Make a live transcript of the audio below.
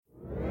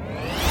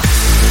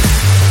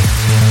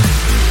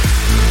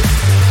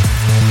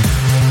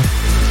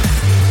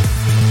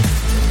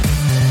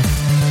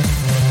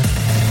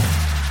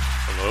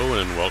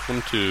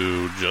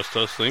to Just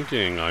Us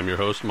Thinking. I'm your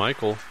host,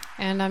 Michael.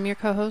 And I'm your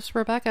co-host,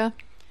 Rebecca.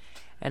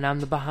 And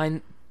I'm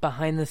the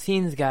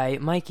behind-the-scenes guy,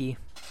 Mikey.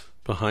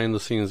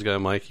 Behind-the-scenes guy,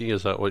 Mikey?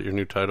 Is that what your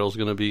new title is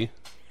going to be?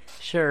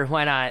 Sure,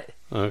 why not?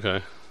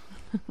 Okay.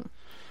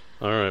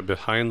 All right,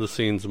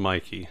 behind-the-scenes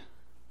Mikey.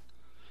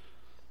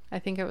 I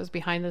think it was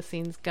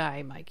behind-the-scenes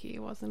guy, Mikey,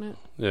 wasn't it?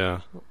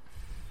 Yeah.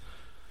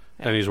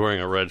 And he's wearing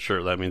a red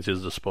shirt. That means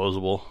he's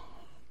disposable.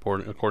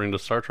 According to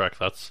Star Trek,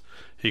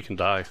 he can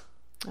die.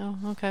 Oh,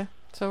 okay.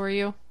 So are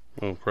you?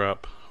 Oh,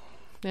 crap.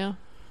 Yeah.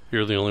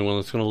 You're the only one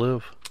that's going to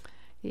live.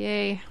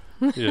 Yay.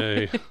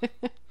 Yay.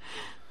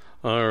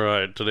 All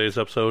right. Today's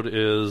episode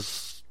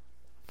is...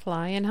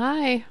 Flying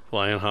High.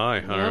 Flying High.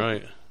 Yep. All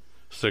right.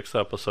 6th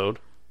episode.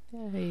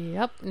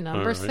 Yep.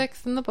 Number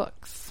 6 in the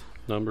books.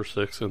 Number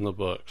 6 in the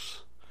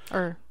books.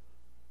 Or...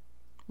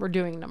 we're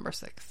doing number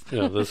 6.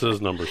 Yeah, this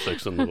is number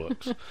 6 in the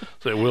books.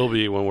 So it will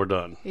be when we're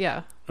done.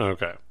 Yeah.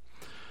 Okay.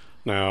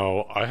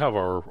 Now, I have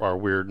our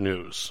weird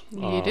news.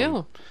 You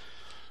do?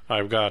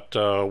 I've got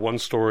one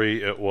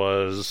story. It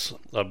was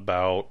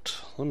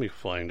about... let me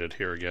find it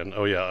here again.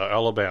 Oh, yeah,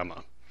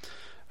 Alabama.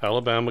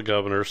 Alabama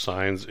governor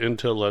signs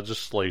into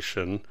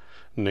legislation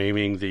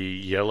naming the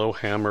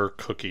Yellowhammer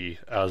cookie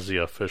as the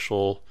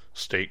official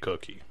state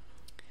cookie.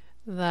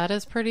 That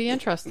is pretty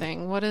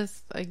interesting. What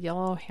is a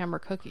Yellowhammer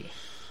cookie?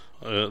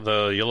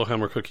 The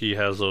Yellowhammer cookie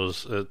has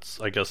those,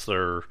 I guess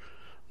they're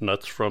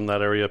nuts from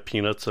that area,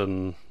 peanuts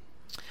and...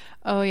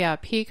 Oh, yeah,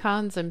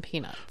 pecans and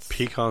peanuts.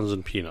 Pecans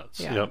and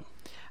peanuts, yeah. Yep.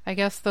 I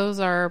guess those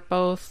are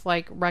both,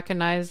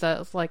 recognized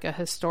as, a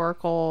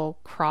historical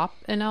crop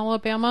in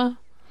Alabama.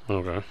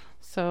 Okay.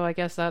 So I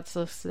guess that's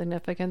the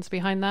significance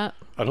behind that.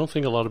 I don't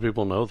think a lot of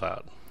people know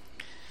that.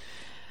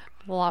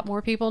 A lot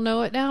more people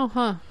know it now,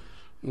 huh?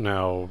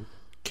 Now,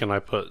 can I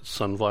put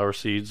sunflower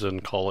seeds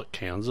and call it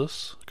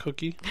Kansas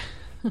cookie?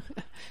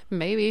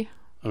 Maybe.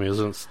 I mean,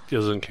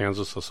 isn't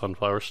Kansas a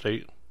sunflower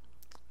state?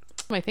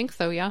 I think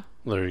so, yeah.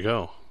 There you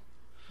go.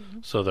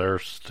 So their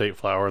state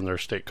flour and their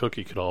state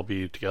cookie could all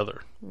be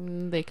together.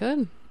 They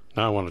could.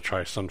 Now I want to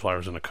try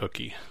sunflowers in a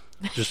cookie,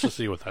 just to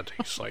see what that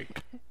tastes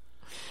like.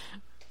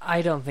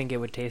 I don't think it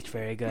would taste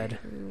very good.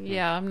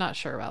 Yeah, I'm not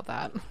sure about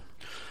that.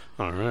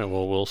 All right,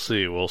 well, we'll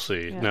see.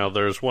 Yeah. Now,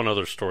 there's one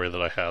other story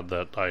that I had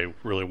that I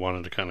really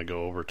wanted to kind of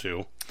go over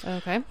to.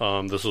 Okay.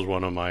 This is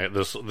one of my...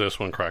 This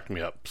one cracked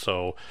me up.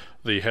 So,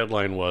 the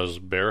headline was,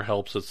 Bear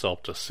helps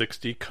itself to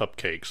 60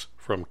 cupcakes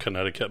from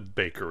Connecticut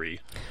bakery.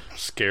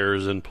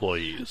 Scares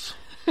employees.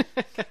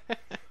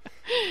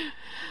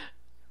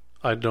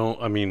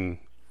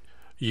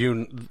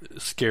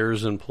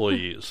 Scares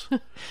employees.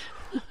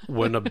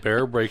 When a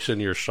bear breaks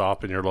into your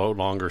shop and you're no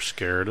longer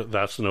scared,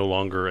 that's no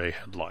longer a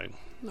headline.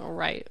 All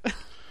right.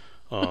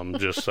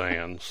 Just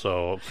saying.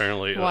 So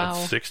apparently, wow.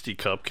 60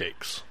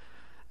 cupcakes.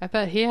 I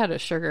bet he had a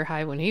sugar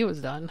high when he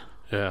was done.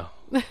 Yeah.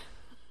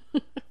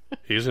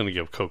 He's going to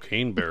give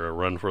Cocaine Bear a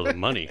run for the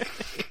money.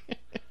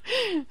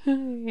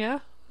 Yeah.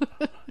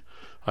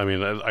 I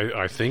mean,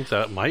 I think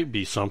that might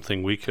be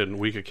something we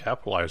could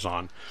capitalize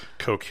on.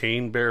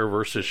 Cocaine Bear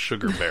versus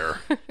Sugar Bear.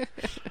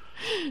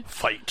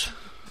 Fight.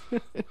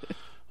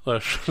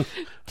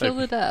 Till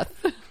the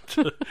death.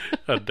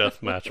 A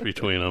death match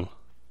between them.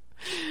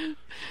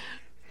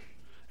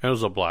 It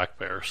was a black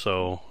bear,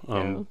 so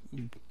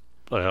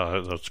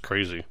that's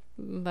crazy.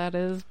 That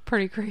is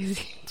pretty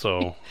crazy.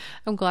 So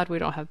I'm glad we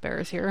don't have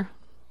bears here.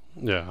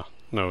 Yeah,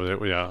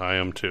 no, yeah, I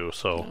am too.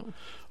 So,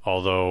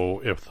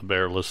 although if the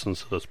bear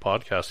listens to this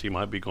podcast, he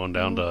might be going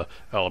down to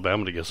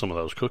Alabama to get some of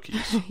those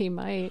cookies. He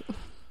might.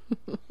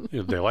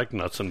 They like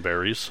nuts and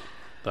berries.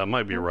 That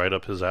might be right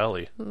up his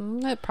alley.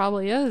 It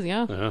probably is,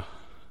 yeah. Yeah.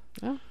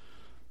 Yeah.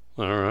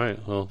 All right.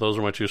 Well, those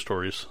are my 2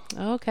 stories.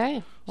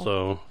 Okay. Well,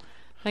 so,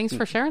 thanks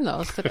for sharing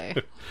those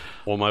today.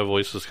 Well, my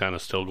voice is kind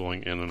of still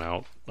going in and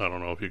out. I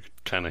don't know if you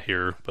could kind of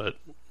hear, but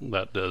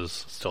that does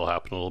still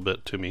happen a little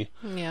bit to me.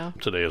 Yeah.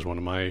 Today is one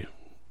of my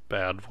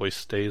bad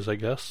voice days, I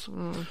guess.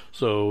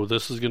 So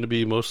this is going to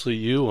be mostly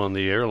you on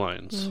the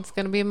airlines. It's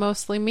going to be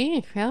mostly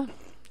me, yeah.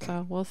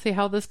 So we'll see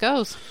how this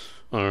goes.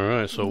 All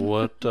right. So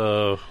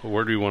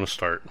where do you want to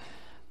start?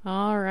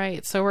 All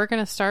right. So we're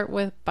going to start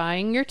with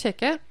buying your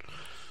ticket.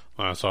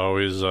 That's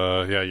always,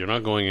 you're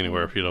not going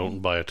anywhere if you don't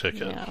buy a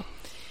ticket. Yeah.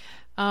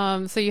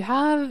 So you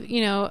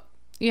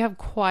have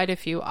quite a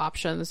few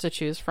options to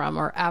choose from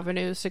or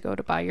avenues to go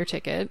to buy your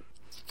ticket.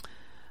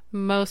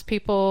 Most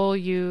people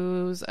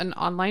use an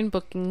online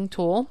booking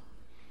tool,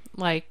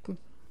 like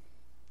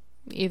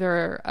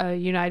either a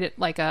United,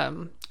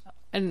 one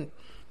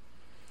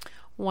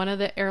of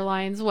the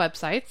airline's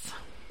websites.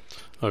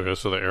 Okay,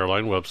 so the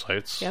airline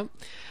websites. Yep.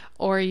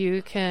 Or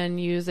you can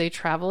use a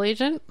travel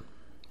agent.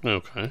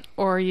 Okay.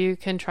 Or you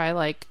can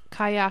try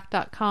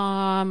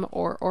kayak.com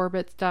or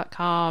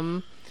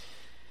orbitz.com.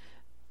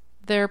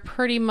 They're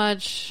pretty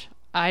much,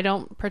 I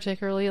don't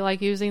particularly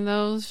like using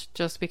those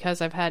just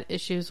because I've had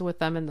issues with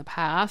them in the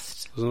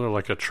past. Isn't there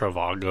like a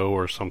Trivago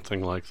or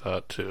something like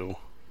that too?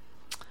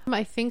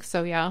 I think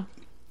so, yeah.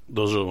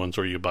 Those are the ones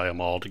where you buy them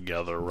all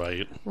together,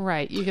 right?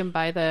 Right. You can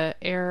buy the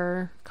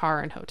air,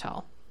 car, and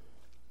hotel.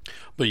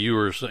 But you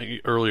were saying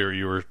earlier,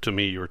 you were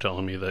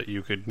telling me that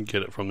you could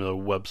get it from the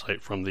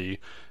website from the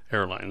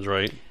airlines,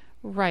 right?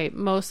 Right.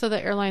 Most of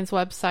the airlines'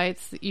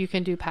 websites, you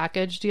can do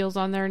package deals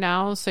on there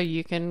now, so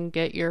you can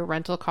get your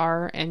rental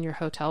car and your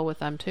hotel with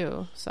them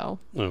too. So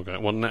Okay.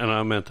 Well, and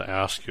I meant to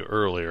ask you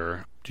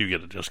earlier, do you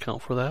get a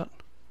discount for that?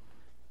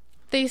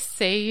 they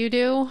say you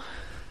do,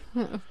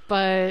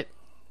 but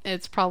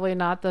it's probably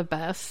not the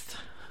best.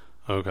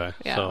 Okay.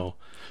 Yeah. So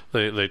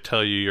they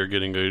tell you you're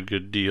getting a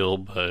good deal,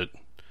 but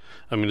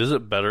I mean, is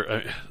it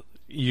better?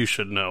 You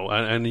should know,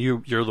 and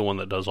you're the one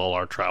that does all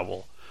our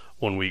travel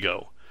when we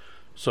go.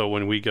 So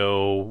when we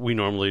go, we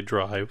normally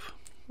drive.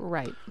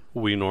 Right.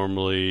 We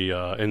normally,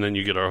 and then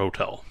you get our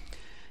hotel.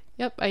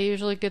 Yep, I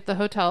usually get the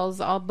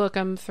hotels. I'll book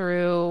them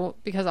through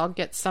because I'll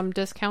get some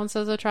discounts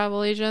as a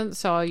travel agent,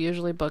 so I'll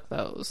usually book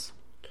those.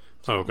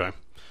 Okay.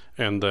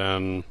 And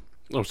then,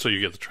 so you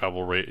get the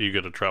travel rate, you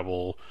get a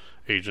travel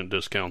agent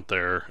discount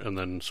there, and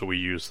then, so we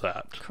use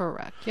that.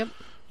 Correct. Yep.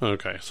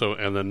 Okay. So,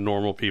 and then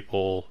normal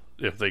people,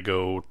 if they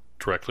go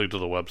directly to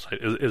the website,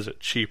 is it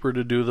cheaper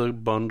to do the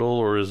bundle,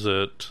 or is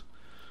it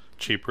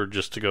cheaper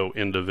just to go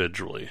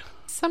individually?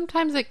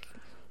 Sometimes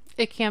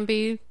it can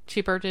be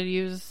cheaper to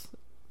use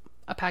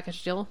a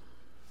package deal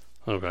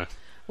Okay.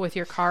 with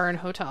your car and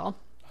hotel.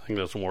 I think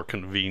that's more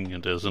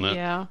convenient, isn't it?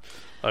 Yeah.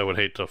 I would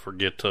hate to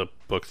forget to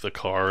book the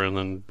car and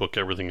then book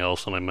everything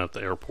else, and I'm at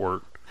the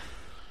airport,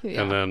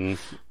 Yeah. and then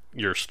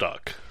you're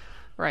stuck.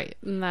 Right.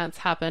 And that's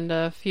happened to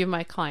a few of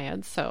my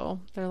clients. So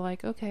they're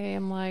like, okay.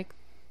 I'm like,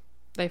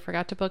 they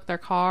forgot to book their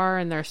car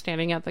and they're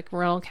standing at the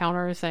rental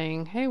counter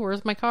saying, hey,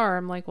 where's my car?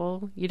 I'm like,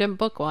 well, you didn't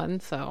book one.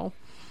 So.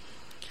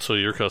 So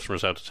your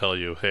customers have to tell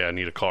you, hey, I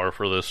need a car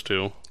for this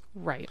too.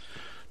 Right.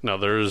 Now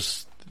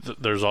there's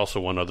also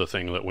one other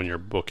thing that when you're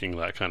booking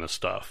that kind of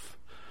stuff,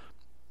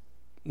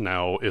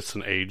 now there's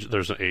an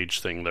age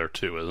thing there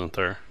too, isn't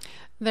there?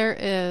 There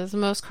is.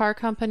 Most car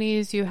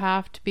companies, you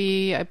have to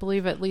be, I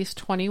believe, at least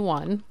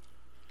 21.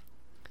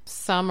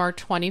 Some are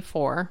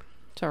 24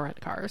 to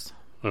rent cars.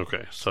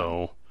 Okay,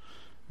 so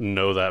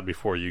know that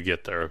before you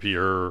get there. If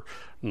you're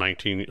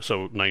 19,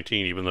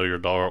 even though you're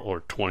adult, or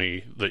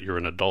 20 that you're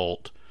an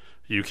adult,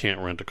 you can't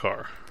rent a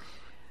car.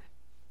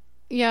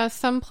 Yeah,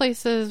 some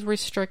places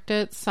restrict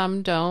it,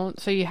 some don't.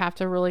 So you have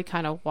to really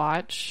kind of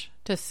watch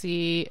to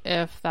see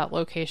if that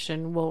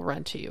location will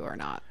rent to you or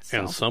not. So.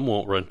 And some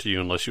won't rent to you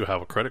unless you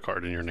have a credit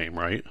card in your name,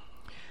 right?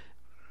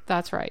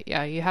 That's right.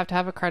 Yeah, you have to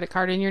have a credit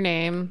card in your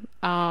name.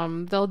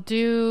 They'll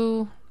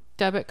do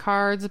debit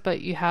cards,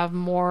 but you have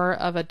more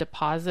of a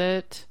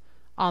deposit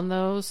on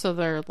those. So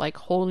they're like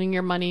holding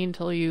your money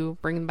until you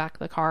bring back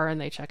the car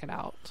and they check it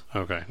out.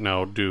 Okay.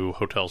 Now, do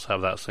hotels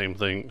have that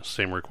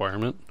same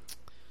requirement?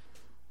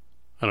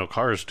 I know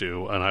cars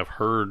do, and I've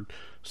heard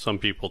some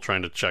people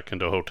trying to check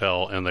into a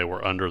hotel and they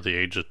were under the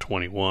age of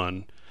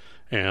 21,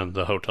 and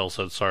the hotel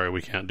said, sorry,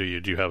 we can't do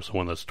you. Do you have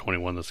someone that's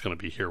 21 that's going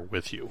to be here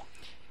with you?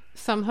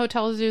 Some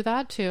hotels do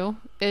that too.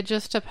 It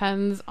just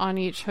depends on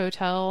each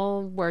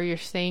hotel where you're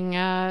staying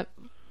at.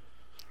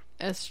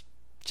 It's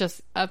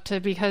just up to,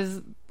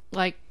 because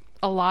like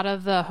a lot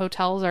of the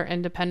hotels are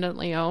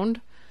independently owned.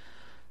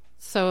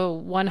 So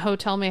one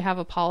hotel may have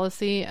a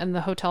policy and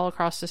the hotel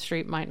across the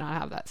street might not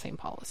have that same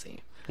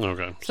policy.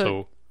 Okay.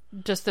 So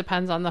just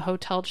depends on the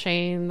hotel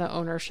chain, the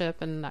ownership,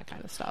 and that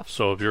kind of stuff.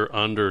 So if you're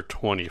under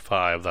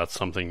 25, that's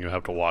something you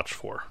have to watch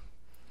for.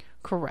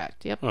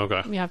 Correct. Yep.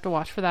 Okay. You have to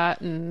watch for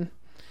that and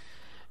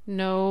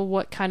know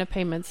what kind of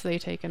payments they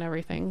take and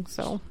everything.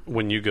 So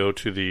when you go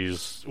to their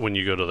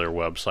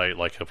website,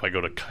 like if I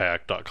go to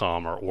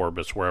kayak.com or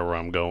Orbitz, wherever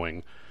I'm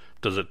going,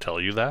 does it tell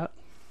you that?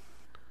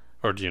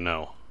 Or do you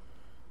know?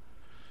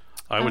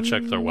 I would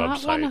check their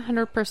website. I'm not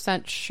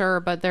 100% sure,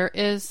 but there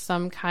is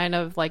some kind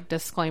of like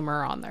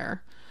disclaimer on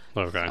there.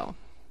 Okay.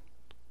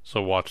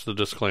 So watch the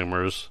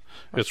disclaimers.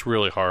 It's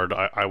really hard.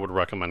 I would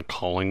recommend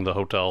calling the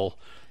hotel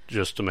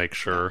just to make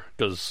sure,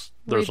 because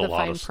there's a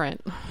lot of fine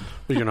print.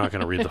 But you're not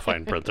going to read the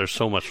fine print. There's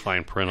so much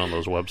fine print on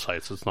those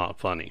websites. It's not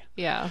funny.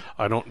 Yeah.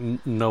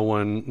 No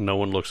one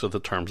looks at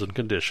the terms and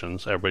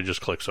conditions. Everybody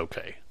just clicks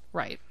OK.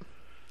 Right.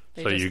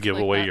 So you give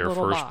away your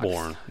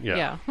firstborn.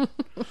 Yeah.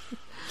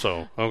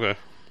 So, okay.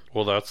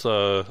 Well, that's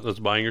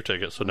buying your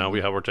ticket. So now we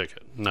have our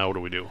ticket. Now what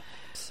do we do?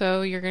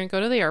 So you're going to go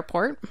to the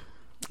airport,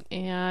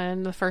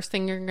 and the first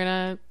thing you're going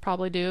to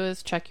probably do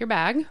is check your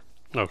bag.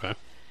 Okay.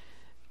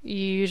 You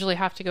usually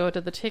have to go to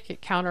the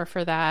ticket counter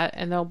for that,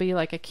 and there'll be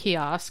like a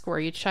kiosk where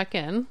you check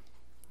in,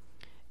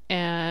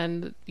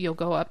 and you'll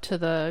go up to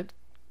the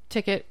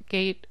ticket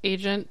gate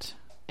agent,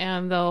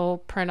 and they'll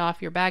print off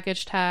your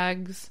baggage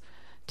tags,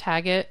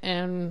 tag it,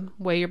 and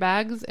weigh your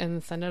bags,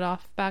 and send it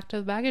off back to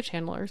the baggage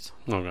handlers.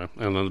 Okay.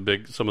 And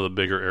then some of the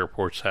bigger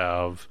airports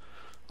have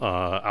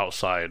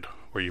outside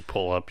where you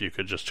pull up, you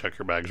could just check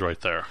your bags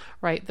right there.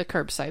 Right, the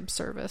curbside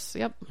service.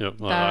 Yep. Well,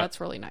 that's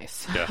really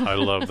nice. Yeah, I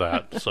love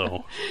that.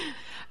 So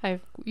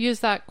I've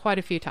used that quite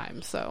a few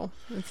times, so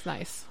it's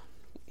nice.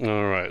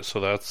 All right,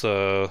 so that's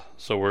so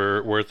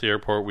we're at the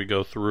airport. We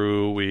go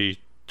through, we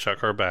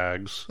check our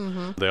bags.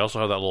 They also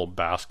have that little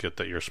basket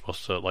that you're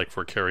supposed to, like,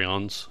 for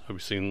carry-ons.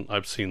 I've seen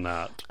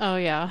that. Oh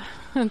yeah,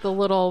 the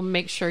little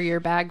make sure your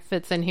bag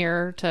fits in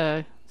here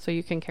so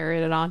you can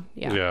carry it on.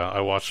 Yeah.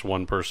 I watched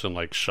one person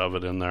like shove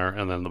it in there,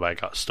 and then the bag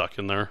got stuck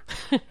in there,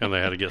 and they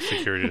had to get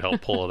security to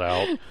help pull it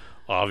out.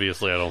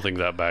 Obviously, I don't think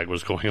that bag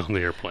was going on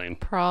the airplane.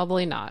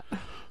 Probably not.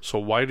 So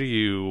why do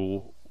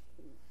you...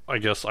 I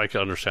guess I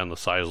can understand the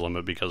size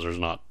limit because there's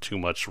not too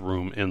much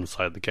room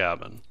inside the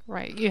cabin.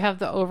 Right. You have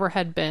the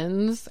overhead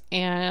bins,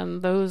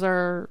 and those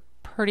are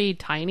pretty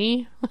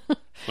tiny.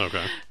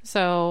 Okay.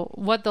 So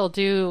what they'll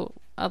do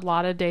a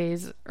lot of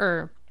days,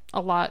 or a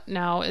lot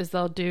now, is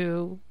they'll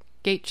do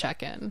gate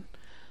check-in.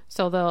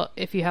 So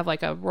if you have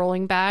like a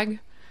rolling bag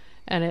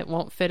and it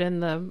won't fit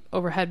in the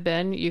overhead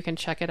bin, you can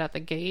check it at the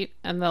gate,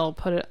 and they'll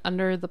put it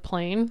under the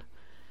plane,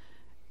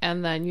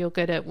 and then you'll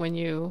get it when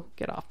you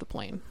get off the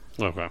plane.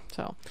 Okay.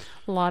 So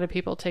a lot of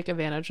people take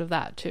advantage of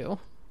that too.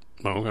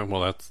 Okay,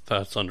 well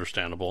that's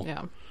understandable.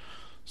 Yeah.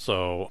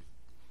 So,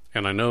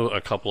 and I know a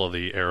couple of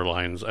the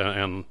airlines,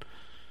 and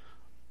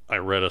I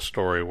read a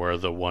story where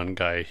the one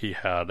guy, he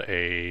had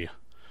a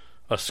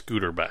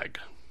scooter bag.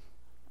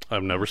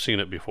 I've never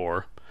seen it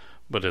before,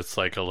 but it's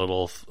like a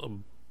little,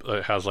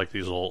 it has like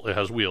these little, it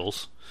has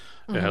wheels.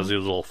 It has these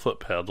little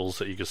foot pedals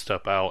that you can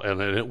step out, and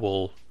then it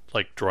will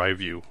like drive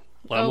you.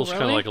 Almost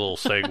kind of really? like a little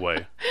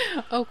Segway.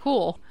 Oh,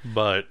 cool.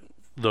 But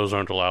those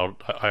aren't allowed.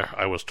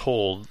 I was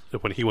told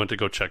that when he went to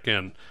go check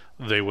in,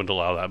 they wouldn't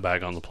allow that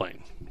bag on the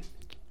plane.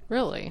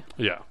 Really?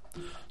 Yeah.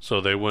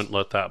 So they wouldn't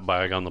let that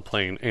bag on the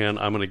plane. And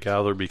I'm going to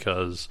gather,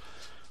 because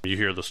you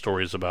hear the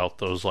stories about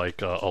those like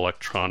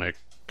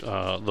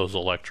those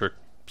electric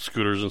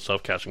scooters and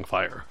stuff catching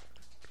fire.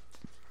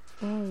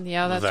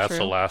 Yeah, that's true.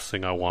 The last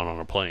thing I want on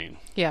a plane.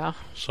 Yeah.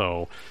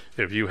 So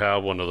if you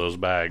have one of those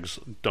bags,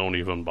 don't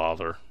even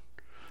bother.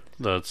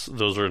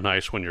 Those are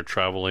nice when you're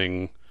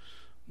traveling,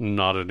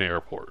 not in an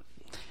airport.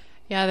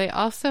 Yeah, they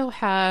also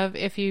have,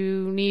 if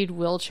you need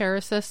wheelchair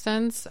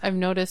assistance, I've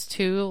noticed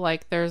too,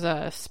 like there's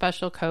a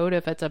special code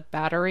if it's a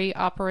battery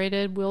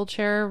operated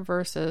wheelchair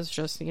versus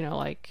just,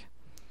 like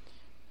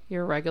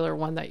your regular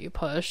one that you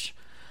push.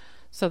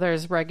 So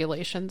there's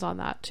regulations on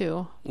that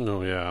too.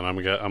 Oh yeah, and I'm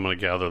going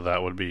to gather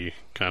that would be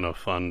kind of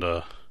fun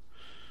to...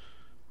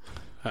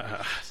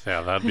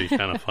 yeah, that'd be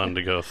kind of fun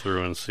to go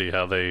through and see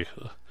how they...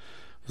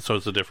 So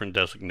it's a different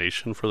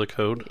designation for the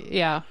code?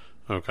 Yeah.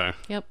 Okay.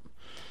 Yep.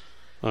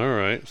 All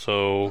right.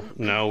 So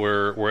now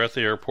we're at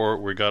the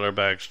airport. We got our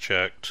bags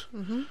checked.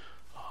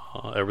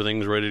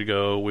 Everything's ready to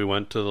go. We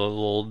went to the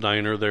little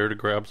diner there to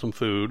grab some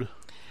food.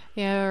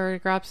 Yeah, or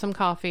grab some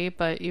coffee,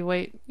 but you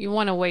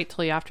want to wait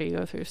till after you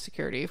go through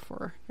security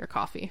for your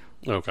coffee.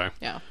 Okay.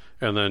 Yeah.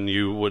 And then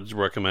you would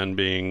recommend,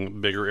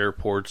 being bigger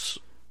airports,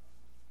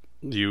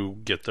 you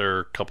get there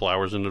a couple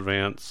hours in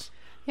advance?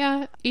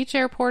 Yeah, each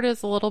airport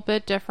is a little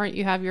bit different.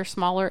 You have your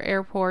smaller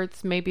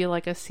airports, maybe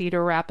like a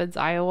Cedar Rapids,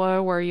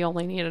 Iowa, where you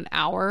only need an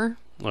hour.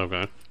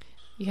 Okay.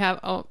 You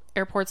have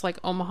airports like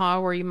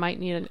Omaha, where you might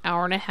need an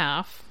hour and a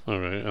half.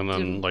 Okay, and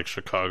then like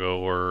Chicago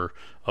or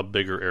a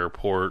bigger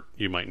airport,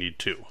 you might need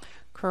 2.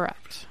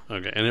 Correct.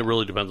 Okay, and it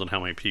really depends on how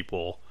many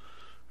people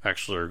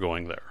actually are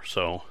going there.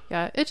 So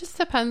yeah, it just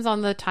depends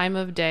on the time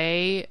of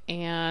day,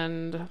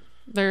 and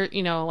there,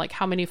 like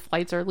how many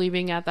flights are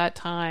leaving at that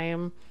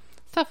time.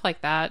 Stuff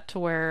like that, to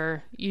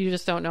where you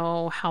just don't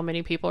know how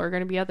many people are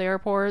going to be at the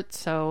airport.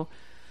 So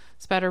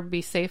it's better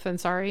be safe than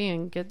sorry,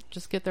 and get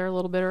there a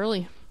little bit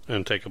early.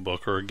 And take a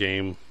book or a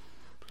game.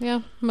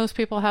 Yeah, most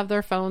people have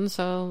their phones,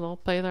 so they'll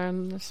play their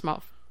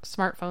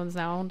smartphones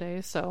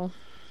nowadays. So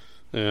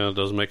yeah, it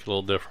does make it a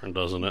little different,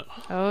 doesn't it?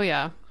 Oh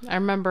yeah, I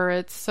remember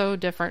it's so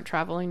different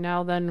traveling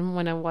now than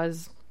when it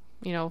was,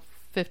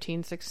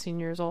 15, 16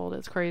 years old.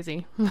 It's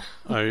crazy.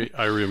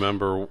 I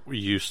remember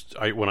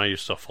when I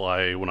used to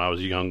fly when I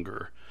was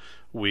younger,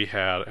 we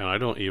had, and I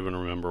don't even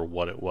remember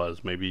what it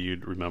was. Maybe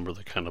you'd remember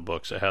the kind of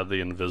books. It had the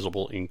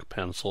invisible ink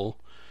pencil.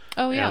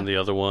 Oh yeah. And the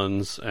other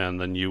ones, and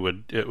then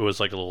it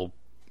was like a little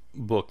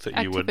book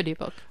that you would... Activity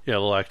book. Yeah,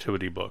 a little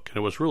activity book. And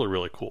it was really,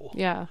 really cool.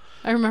 Yeah.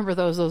 I remember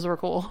those. Those were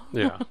cool.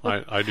 Yeah,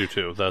 I do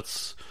too.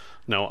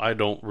 Now, I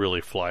don't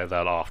really fly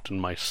that often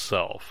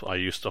myself. I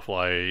used to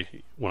fly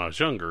when I was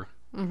younger.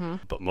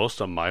 But most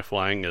of my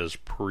flying is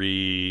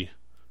pre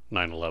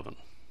 9/11.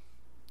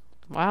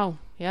 Wow.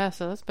 Yeah,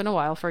 so that's been a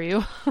while for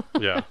you.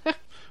 Yeah.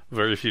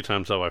 Very few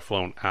times have I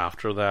flown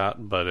after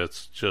that, but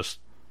it's just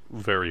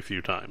very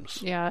few times.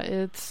 Yeah,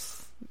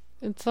 it's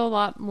a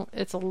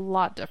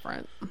lot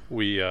different.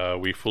 We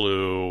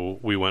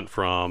went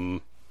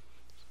from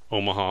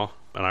Omaha,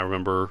 and I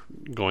remember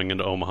going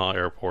into Omaha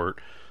Airport,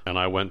 and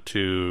I went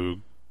to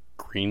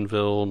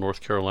Greenville,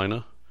 North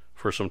Carolina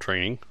for some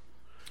training.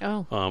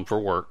 Oh. For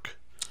work.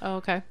 Oh,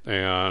 okay.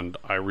 And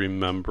I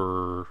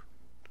remember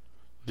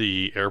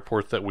the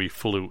airport that we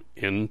flew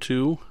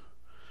into,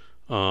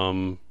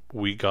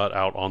 we got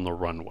out on the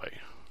runway.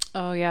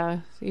 Oh,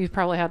 yeah. You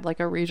probably had like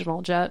a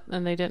regional jet,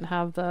 and they didn't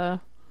have the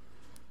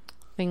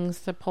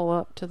things to pull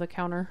up to the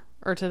counter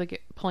or to the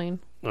plane.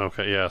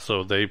 Okay, yeah.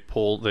 So they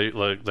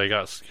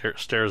got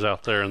stairs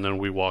out there, and then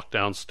we walked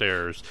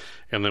downstairs,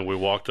 and then we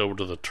walked over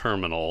to the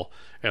terminal,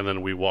 and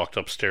then we walked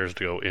upstairs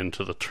to go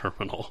into the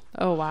terminal.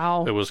 Oh,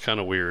 wow. It was kind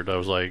of weird. I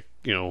was like,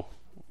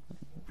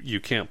 you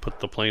can't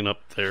put the plane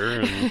up there,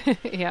 and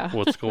Yeah.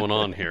 what's going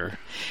on here?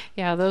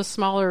 Yeah, those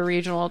smaller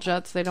regional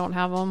jets, they don't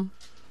have them.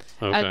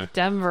 Okay. At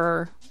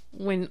Denver,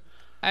 when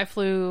I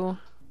flew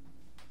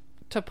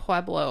to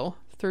Pueblo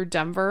through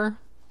Denver,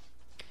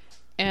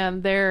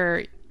 and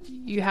there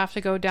you have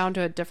to go down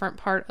to a different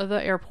part of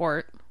the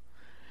airport,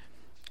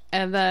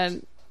 and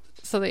then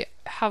so they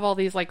have all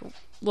these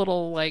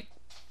little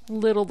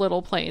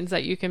planes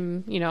that you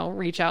can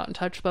reach out and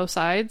touch both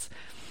sides,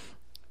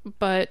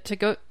 but to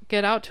go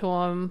get out to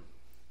them,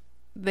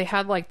 they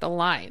had the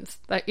lines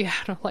that you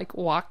had to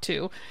walk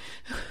to.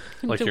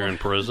 Like you're in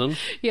prison?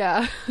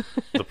 Yeah.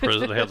 They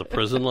have the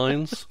prison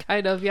lines?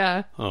 Kind of,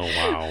 yeah. Oh,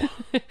 wow.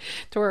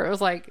 To where it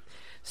was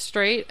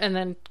straight and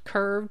then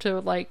curved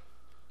to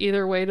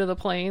either way to the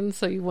plane,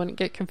 so you wouldn't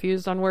get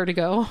confused on where to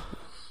go.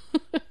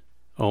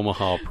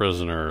 Omaha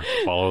prisoner,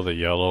 follow the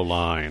yellow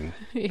line.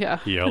 Yeah.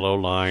 Yellow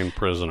line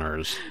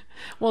prisoners.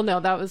 Well, no,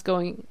 that was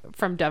going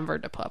from Denver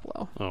to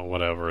Pueblo. Oh,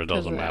 whatever. It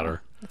doesn't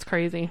matter. It's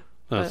crazy.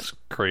 That's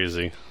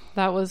crazy.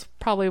 That was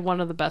probably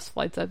one of the best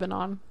flights I've been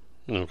on.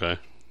 Okay.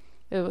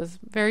 It was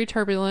very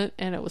turbulent,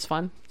 and it was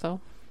fun. So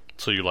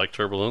you like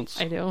turbulence?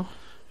 I do.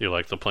 You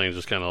like the plane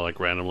just kind of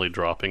randomly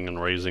dropping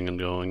and raising and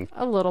going?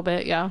 A little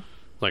bit, yeah.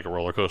 Like a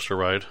roller coaster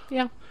ride?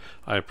 Yeah.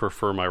 I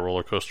prefer my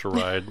roller coaster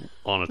ride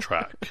on a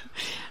track,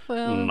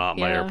 Well, not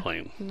my yeah.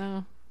 airplane.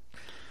 No.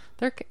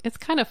 It's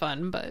kind of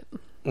fun, but...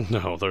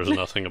 No, there's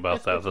nothing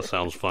about that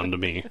sounds fun to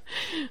me.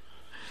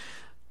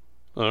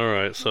 All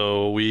right,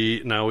 so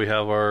we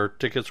have our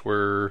tickets.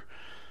 We're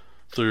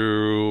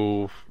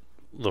through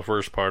the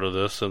first part of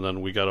this, and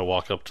then we got to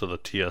walk up to the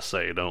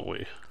TSA, don't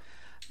we?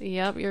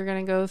 Yep, you're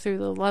going to go through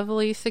the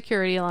lovely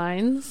security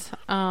lines.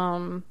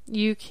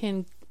 You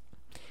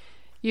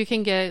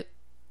can get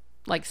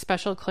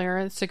special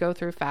clearance to go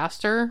through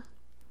faster.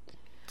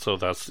 So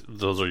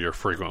those are your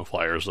frequent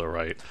flyers, though,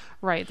 right?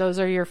 Right, those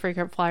are your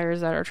frequent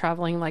flyers that are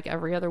traveling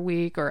every other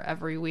week or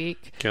every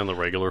week. Can the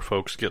regular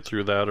folks get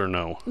through that or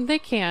no? They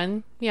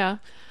can, yeah.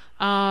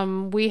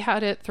 We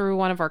had it through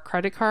one of our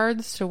credit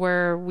cards to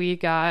where we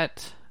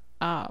got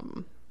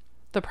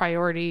the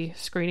priority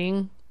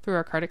screening through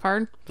our credit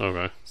card.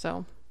 Okay.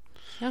 So,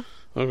 yeah.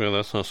 Okay,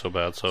 that's not so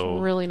bad. So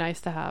it's really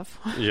nice to have.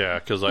 Yeah,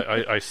 because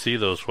I see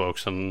those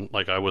folks, and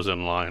I was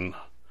in line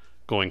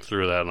going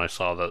through that, and I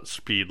saw that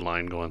speed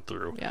line going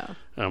through. Yeah.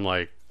 And I'm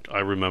like, I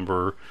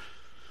remember,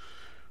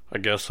 I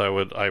guess I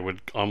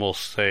would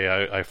almost say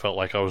I felt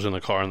like I was in the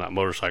car and that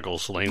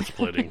motorcycle's lane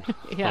splitting.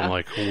 Yeah. I'm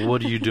like,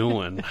 what are you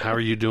doing? How are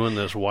you doing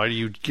this? Why do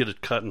you get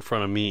it cut in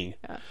front of me?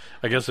 Yeah.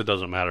 I guess it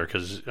doesn't matter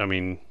because,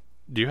 do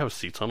you have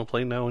seats on a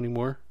plane now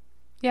anymore?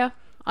 Yeah,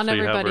 on So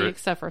you have everybody her-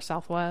 except for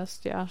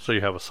Southwest, yeah. So you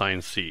have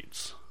assigned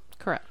seats.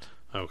 Correct.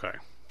 Okay.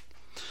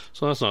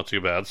 So that's not too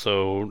bad.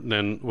 So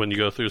then when you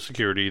go through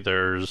security,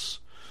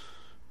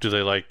 do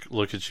they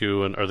look at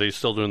you, and are they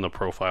still doing the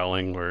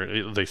profiling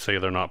where they say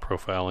they're not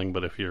profiling,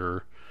 but if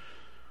you're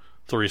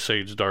 3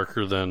 shades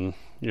darker than,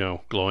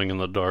 glowing in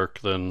the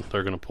dark, then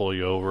they're going to pull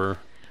you over?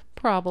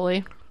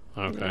 Probably.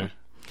 Okay.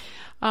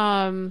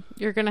 Yeah.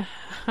 You're going to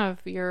have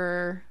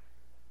your,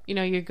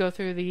 you go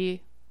through the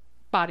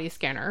body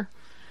scanner.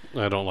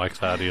 I don't like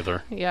that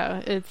either.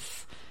 Yeah,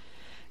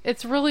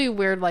 it's really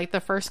weird. The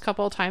first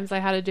couple of times I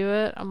had to do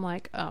it, I'm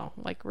like, oh,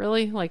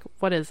 really?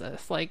 What is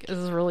this? Is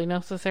this really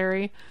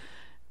necessary?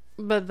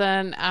 But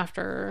then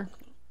after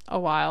a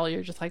while,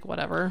 you're just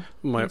whatever.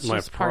 My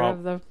part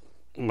of the...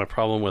 My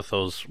problem with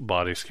those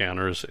body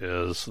scanners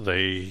is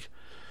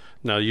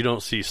now you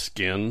don't see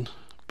skin,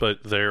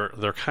 but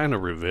they're kind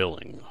of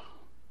revealing.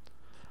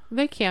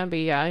 They can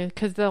be, yeah,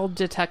 because they'll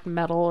detect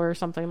metal or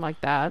something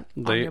like that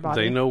on your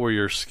body. They know where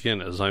your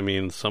skin is.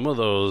 Some of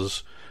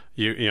those,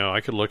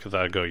 I could look at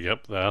that and go,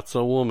 yep, that's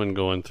a woman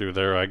going through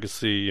there. I could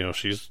see,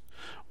 she's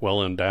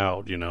well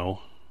endowed,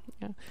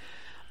 Yeah.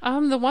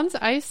 The ones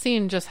I've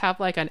seen just have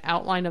an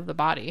outline of the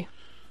body.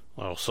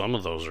 Well, some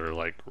of those are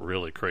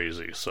really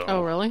crazy. So.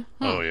 Oh, really?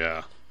 Oh,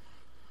 yeah.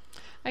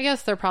 I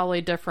guess they're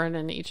probably different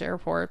in each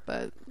airport,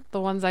 but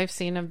the ones I've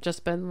seen have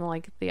just been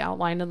the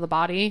outline of the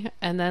body,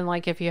 and then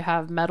if you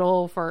have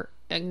metal for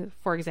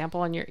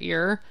example in your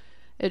ear,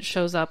 it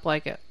shows up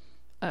a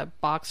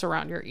box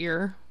around your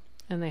ear,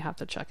 and they have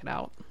to check it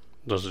out.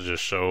 Does it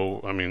just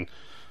show?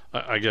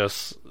 I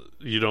guess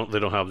they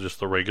don't have just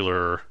the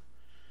regular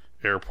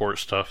airport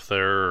stuff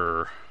there,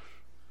 or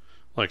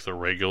the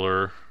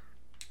regular.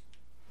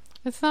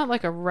 It's not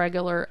like a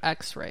regular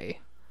X-ray.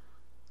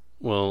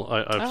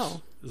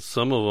 Well,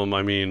 some of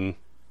them.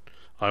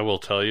 I will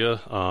tell you,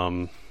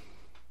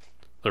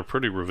 they're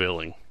pretty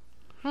revealing.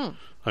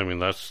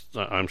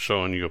 I'm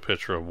showing you a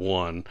picture of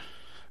one,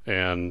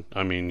 and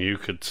you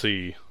could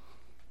see.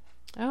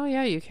 Oh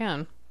yeah, you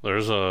can. They're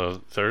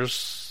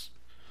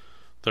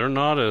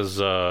not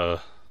as. I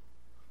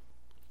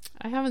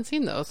haven't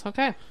seen those.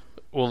 Okay.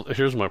 Well,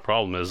 here's my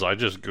problem: is I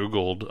just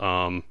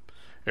Googled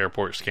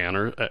airport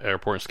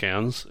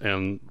scans,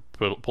 and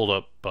pulled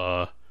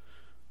up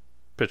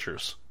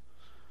pictures,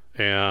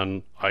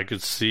 and I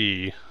could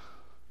see,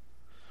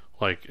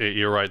 like,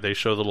 you're right, they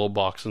show the little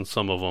box in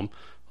some of them,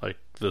 like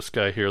this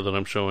guy here that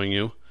I'm showing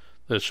you,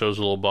 that shows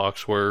a little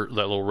box, where that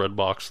little red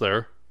box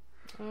there,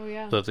 Oh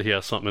yeah. that he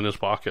has something in his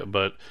pocket.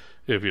 But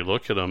if you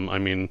look at him, I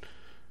mean,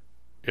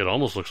 it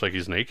almost looks like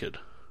he's naked.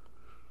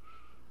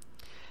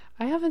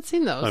 I haven't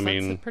seen those. I That's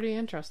mean, pretty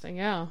interesting.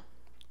 Yeah.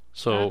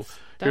 So That's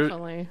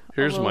definitely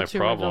here's a little my too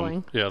problem.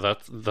 revealing. Yeah,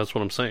 that's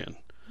what I'm saying.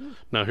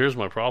 Now here's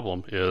my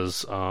problem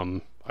is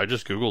I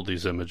just Googled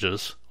these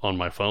images on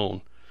my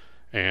phone,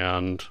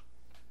 and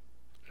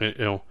how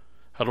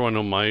do I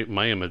know my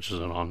image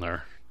isn't on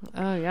there?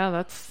 Oh yeah,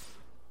 that's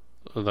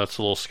A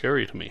little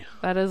scary to me.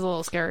 That is a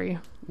little scary.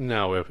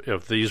 Now,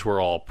 if these were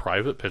all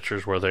private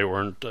pictures where they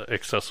weren't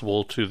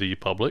accessible to the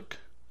public,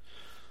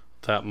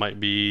 that might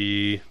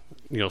be,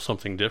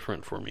 something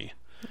different for me.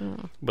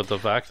 But the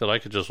fact that I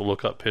could just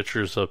look up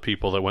pictures of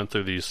people that went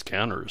through these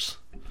scanners.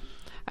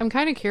 I'm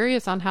kind of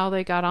curious on how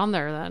they got on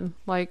there then.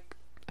 Like,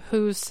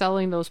 who's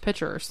selling those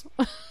pictures?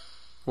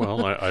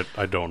 Well,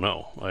 I don't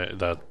know.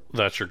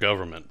 That's your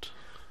government.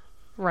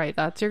 Right,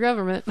 that's your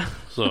government.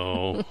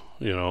 So,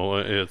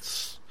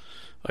 it's...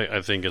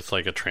 I think it's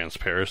like a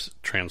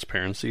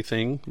transparency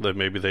thing that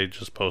maybe they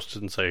just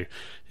posted and say,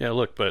 yeah,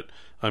 look, but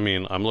I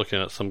mean, I'm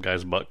looking at some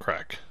guy's butt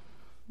crack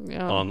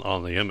Yeah.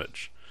 on the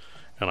image,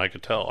 and I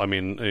could tell. I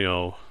mean,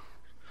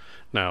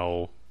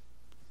 now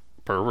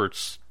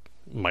perverts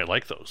might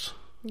like those.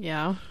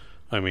 Yeah.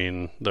 I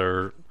mean,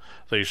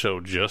 they show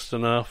just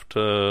enough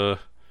to,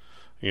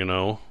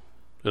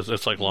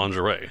 it's like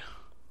lingerie.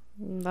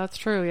 That's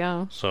true,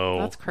 yeah. So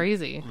That's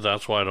crazy.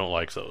 that's why I don't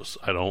like those.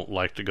 I don't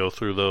like to go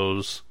through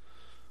those.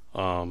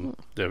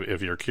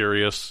 If you're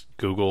curious,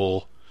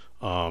 Google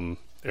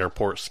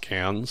airport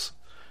scans,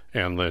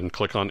 and then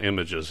click on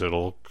images.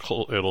 It'll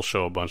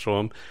show a bunch of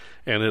them,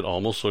 and it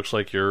almost looks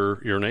like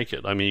you're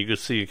naked. I mean, you could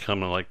see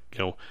kind of like,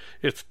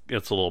 it's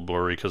a little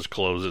blurry because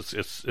clothes.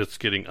 It's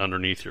getting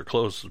underneath your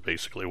clothes is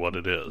basically what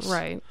it is.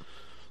 Right.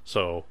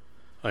 So,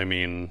 I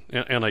mean,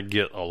 and I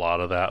get a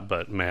lot of that,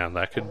 but man,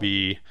 that could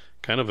be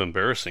kind of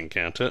embarrassing,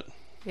 can't it?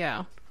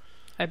 Yeah.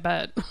 I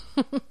bet.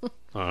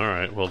 All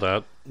right. Well,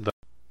 that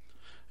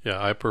yeah,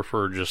 I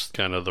prefer just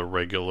kind of the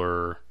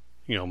regular,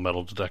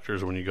 metal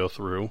detectors when you go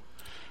through.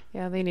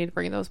 Yeah, they need to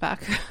bring those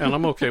back. And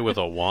I'm okay with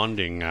a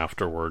wanding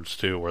afterwards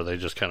too, where they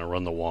just kind of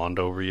run the wand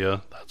over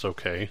you. That's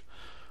okay.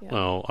 Yeah.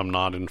 No, I'm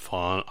not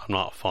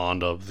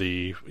fond of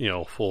the,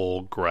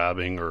 full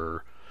grabbing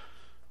or,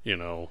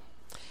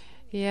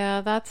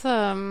 Yeah, that's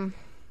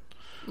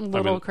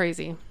little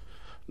crazy.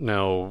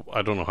 Now,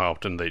 I don't know how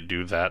often they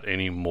do that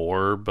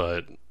anymore,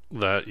 but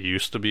that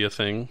used to be a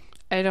thing.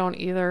 I don't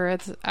either.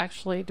 It's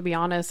actually, to be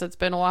honest, it's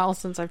been a while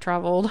since I've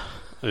traveled.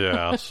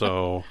 Yeah,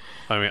 so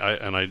I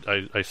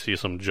mean, I see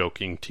some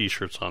joking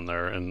T-shirts on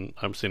there, and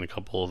I'm seeing a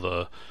couple of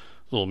the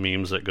little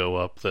memes that go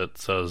up that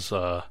says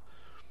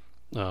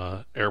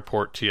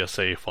 "Airport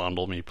TSA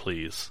fondle me,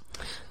 please,"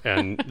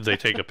 and they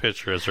take a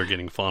picture as they're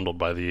getting fondled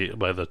by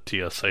the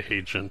TSA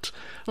agent.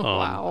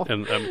 Wow,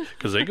 and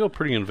because they go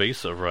pretty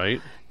invasive,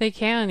 right? They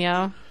can,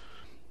 yeah.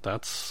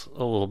 That's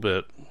a little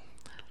bit.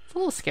 It's a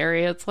little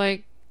scary. It's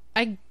like,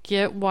 I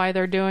get why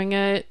they're doing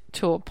it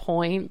to a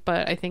point,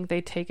 but I think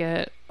they take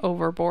it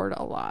overboard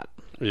a lot.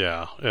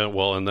 Yeah,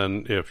 and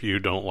then if you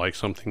don't like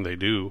something they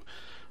do,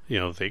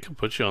 they can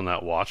put you on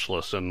that watch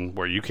list and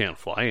where you can't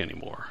fly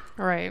anymore.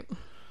 Right.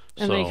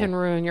 And they can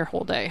ruin your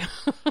whole day.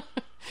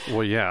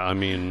 Well, yeah, I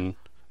mean,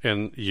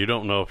 and you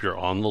don't know if you're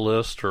on the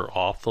list or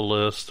off the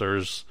list.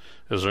 Is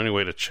there any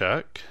way to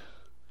check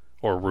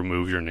or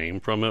remove your name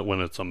from it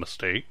when it's a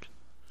mistake?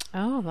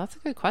 Oh, that's a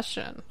good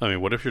question. I mean,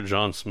 what if you're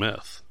John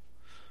Smith?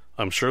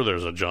 I'm sure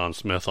there's a John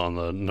Smith on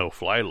the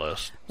no-fly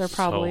list. There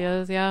probably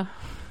is, yeah.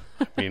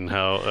 I mean,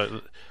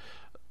 how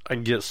I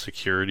get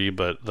security,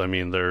 but I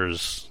mean,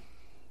 there's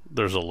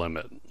a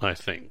limit, I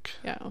think.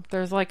 Yeah,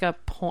 there's like a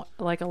point,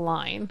 like a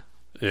line.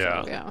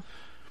 Yeah, So, yeah.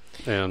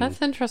 And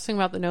That's interesting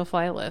about the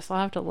no-fly list.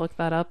 I'll have to look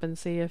that up and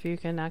see if you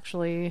can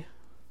actually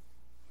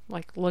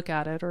look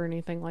at it or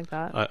anything like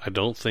that. I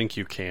don't think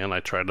you can.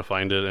 I tried to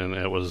find it, and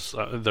it was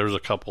there's a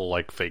couple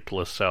fake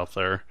lists out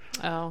there.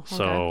 Oh, okay.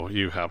 So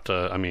you have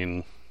to. I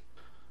mean,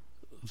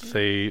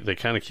 they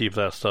kind of keep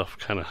that stuff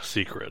kind of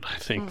secret. I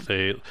think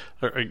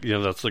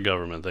that's the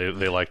government.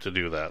 They like to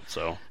do that.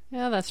 So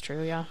yeah, that's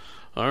true. Yeah.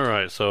 all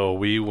right. So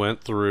we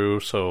went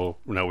through. So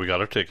now we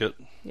got our ticket.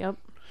 Yep.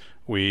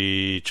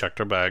 We checked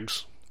our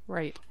bags.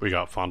 Right. We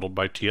got fondled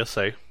by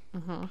TSA.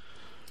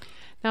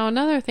 Now,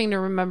 another thing to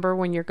remember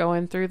when you're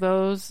going through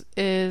those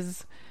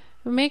is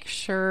make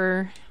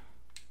sure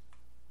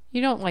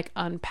you don't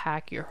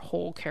unpack your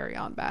whole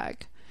carry-on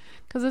bag,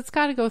 because it's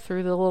got to go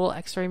through the little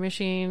x-ray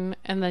machine,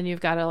 and then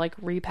you've got to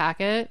repack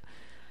it.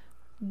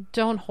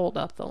 Don't hold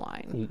up the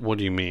line. What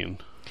do you mean?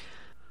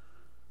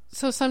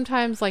 So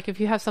sometimes if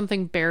you have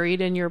something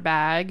buried in your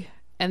bag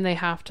and they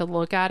have to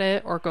look at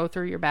it or go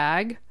through your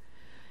bag,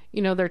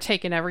 they're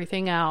taking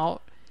everything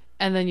out,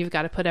 and then you've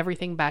got to put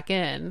everything back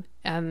in,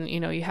 and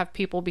you have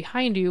people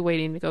behind you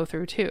waiting to go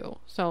through too.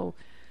 So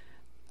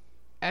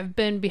I've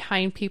been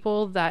behind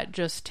people that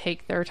just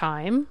take their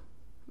time,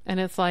 and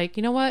it's like,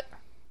 you know what,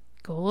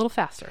 go a little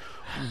faster.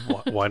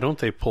 Why don't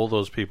they pull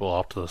those people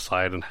off to the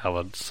side and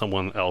have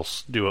someone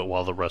else do it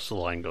while the rest of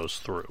the line goes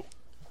through?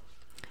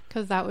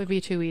 Because that would be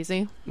too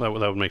easy. That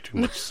would make too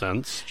much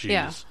sense.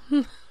 Jeez.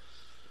 Yeah.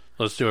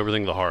 Let's do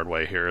everything the hard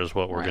way here is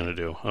what we're going to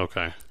do.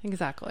 Okay.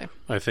 Exactly.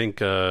 I think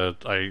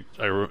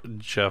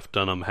Jeff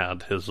Dunham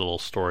had his little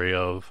story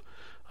of,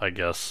 I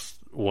guess,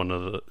 one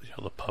of the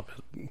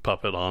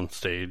puppet on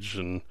stage,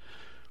 and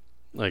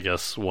I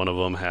guess one of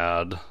them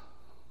had,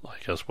 I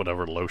guess,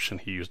 whatever lotion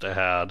he used to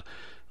had,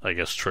 I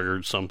guess,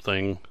 triggered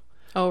something.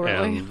 Oh,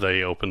 really? And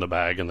they open the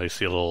bag and they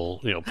see a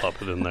little,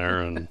 puppet in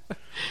there, and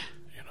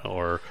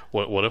or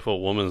what if a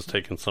woman's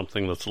taking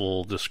something that's a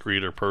little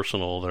discreet or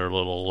personal, their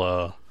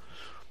little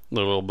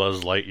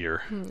Buzz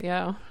Lightyear.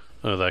 Yeah.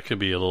 That could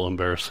be a little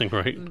embarrassing,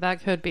 right?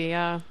 That could be,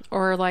 yeah.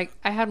 Or like,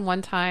 I had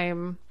one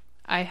time,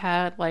 I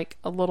had like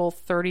a little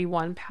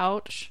 31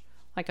 pouch,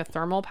 like a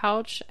thermal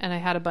pouch, and I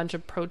had a bunch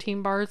of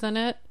protein bars in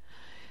it.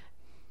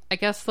 I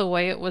guess the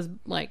way it was,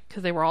 like,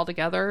 because they were all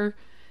together,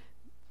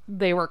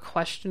 they were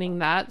questioning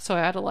that, so I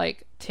had to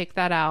like take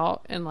that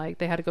out, and like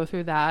they had to go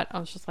through that. I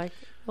was just like,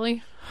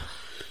 really?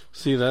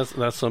 See, that's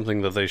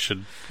something that they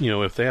should,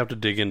 if they have to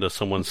dig into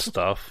someone's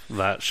stuff,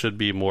 that should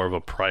be more of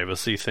a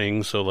privacy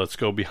thing. So let's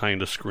go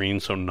behind a screen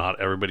so not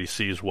everybody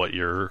sees what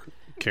you're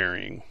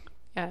carrying.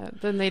 Yeah,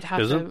 then they'd have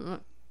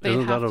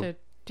to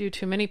do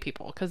too many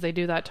people, because they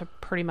do that to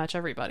pretty much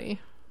everybody.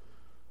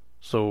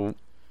 So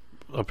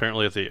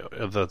apparently at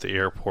the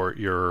airport,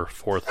 your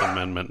Fourth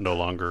Amendment no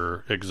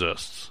longer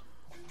exists.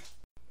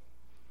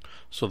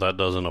 So that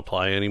doesn't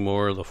apply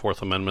anymore, the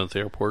Fourth Amendment at the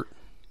airport?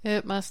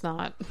 It must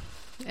not.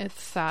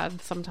 It's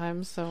sad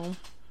sometimes, so...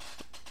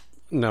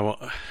 No,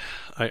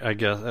 I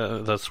guess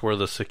that's where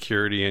the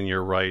security and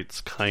your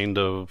rights kind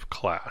of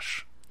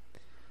clash.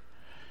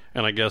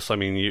 And I guess, I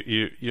mean,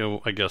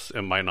 you I guess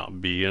it might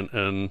not be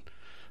in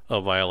a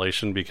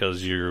violation,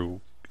 because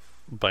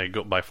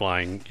by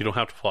flying, you don't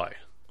have to fly.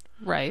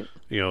 Right.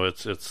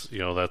 It's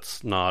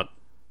that's not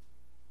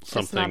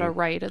something... It's not a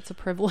right, it's a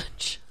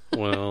privilege.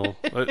 Well,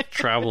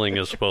 traveling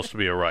is supposed to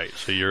be a right,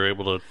 so you're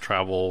able to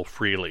travel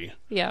freely.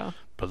 Yeah.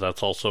 But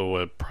that's also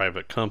a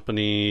private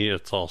company.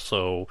 It's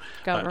also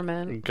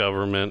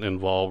government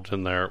involved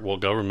in there. Well,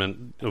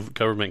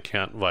 government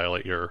can't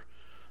violate your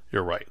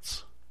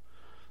rights.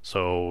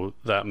 So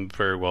that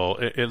very well,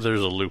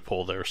 there's a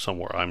loophole there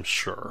somewhere, I'm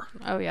sure.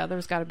 Oh yeah,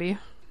 there's got to be.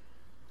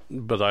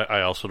 But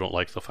I also don't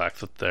like the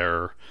fact that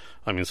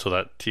so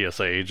that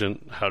TSA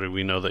agent, how do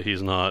we know that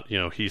he's not,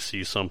 he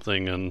sees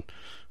something and,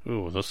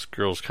 ooh, this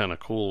girl's kind of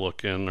cool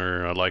looking,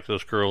 or I like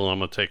this girl, and I'm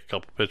going to take a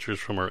couple pictures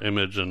from her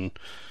image, and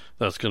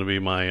that's going to be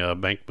my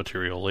bank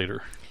material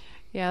later.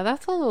 Yeah,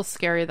 that's a little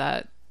scary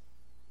that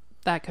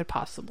could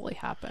possibly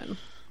happen.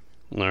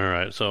 All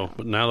right, so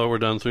now that we're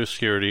done through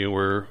security,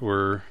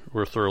 we're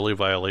thoroughly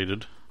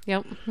violated.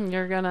 Yep,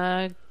 you're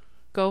gonna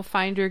go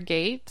find your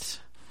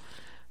gate,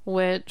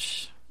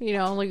 which,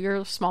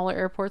 your smaller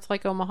airports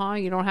like Omaha,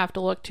 you don't have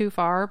to look too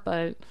far,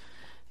 but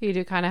you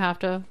do kind of have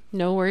to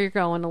know where you're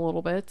going a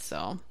little bit.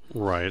 So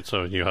right,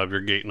 so you have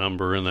your gate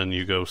number, and then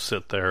you go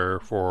sit there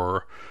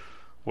for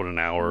an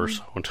hour or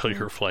so until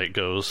your flight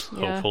goes.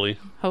 Yeah,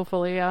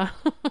 hopefully, yeah.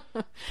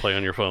 Play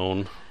on your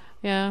phone.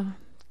 Yeah,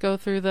 go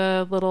through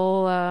the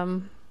little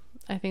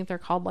I think they're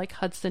called like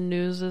Hudson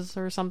Newses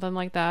or something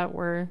like that,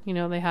 where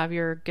they have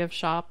your gift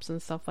shops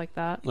and stuff like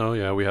that. Oh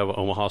yeah, we have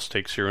Omaha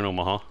Steaks here in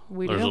Omaha.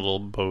 There's a little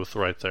booth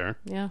right there.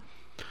 Yeah.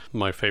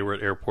 My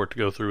favorite airport to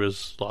go through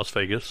is Las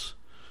Vegas.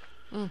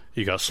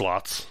 You got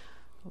slots.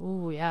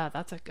 Oh yeah,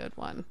 that's a good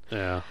one.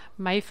 Yeah.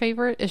 My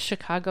favorite is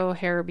Chicago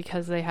O'Hare,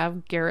 because they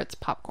have Garrett's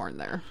popcorn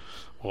there.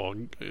 Well,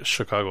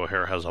 Chicago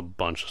O'Hare has a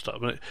bunch of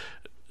stuff.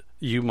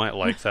 You might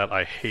like that.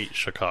 I hate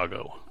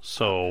Chicago,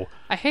 so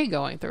I hate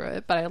going through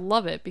it, but I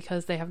love it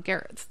because they have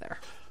Garrett's there.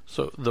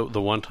 So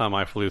the one time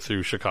I flew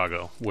through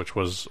Chicago, which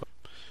was,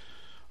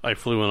 I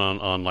flew in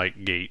on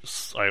like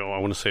gates. I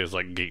want to say it's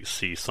like gate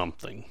C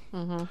something,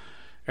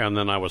 and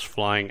then I was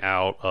flying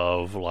out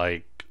of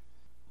like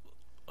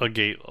a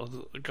gate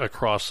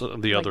across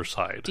the other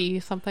side.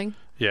 D something?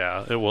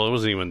 Yeah. It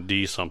wasn't even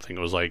D something. It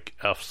was like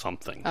F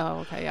something. Oh,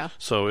 okay, yeah.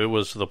 So it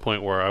was to the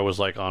point where I was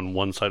like on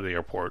one side of the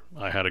airport.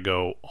 I had to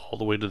go all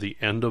the way to the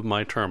end of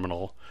my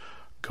terminal,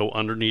 go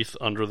under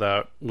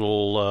that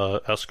little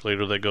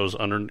escalator that goes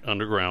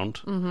underground.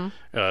 Mm-hmm.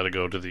 And I had to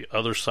go to the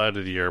other side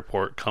of the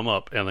airport, come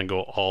up, and then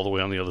go all the way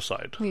on the other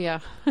side. Yeah.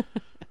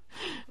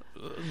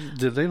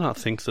 Did they not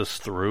think this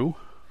through?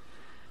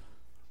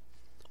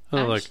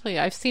 Actually,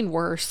 I've seen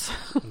worse.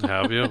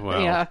 Have you? Wow.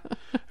 Yeah.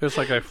 It's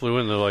like I flew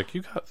in. They're like,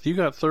 you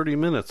got 30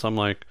 minutes. I'm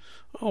like,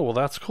 oh well,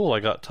 that's cool. I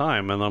got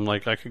time, and I'm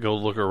like, I could go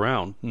look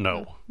around.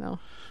 No,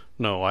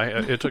 No,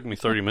 it took me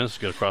 30 minutes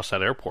to get across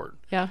that airport.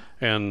 Yeah.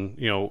 And,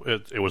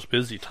 it was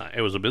busy time.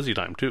 It was a busy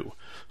time, too.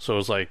 So it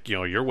was like,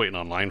 you're waiting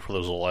online for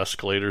those little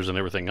escalators and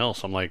everything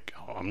else. I'm like,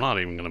 I'm not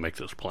even going to make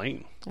this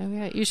plane. Oh,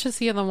 yeah. You should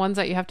see the ones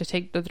that you have to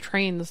take the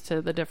trains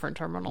to the different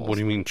terminals. What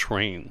do you mean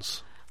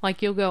trains?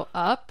 Like, you'll go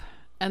up,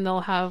 and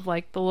they'll have,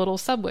 like, the little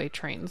subway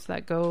trains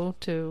that go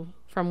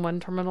from one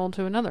terminal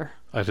to another.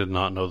 I did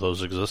not know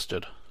those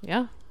existed.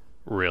 Yeah.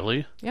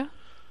 Really? Yeah.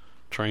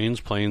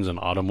 Trains, planes, and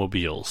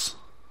automobiles.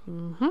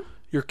 Mm-hmm.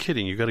 You're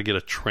kidding. You got to get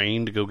a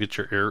train to go get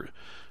your air...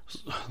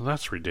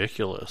 That's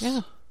ridiculous.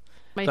 Yeah.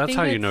 That's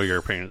how you know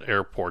your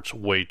airport's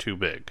way too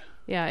big.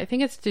 Yeah, I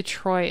think it's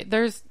Detroit.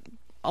 There's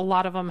a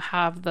lot of them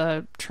have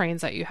the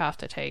trains that you have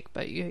to take,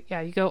 but you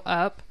go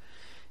up,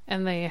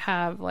 and they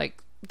have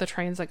like the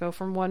trains that go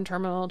from one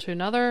terminal to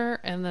another,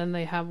 and then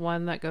they have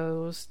one that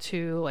goes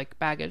to like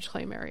baggage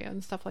claim area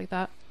and stuff like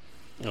that.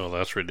 Oh,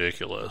 that's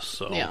ridiculous.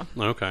 So yeah,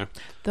 okay,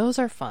 those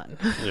are fun.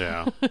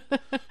 Yeah.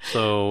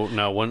 So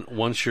now,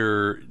 once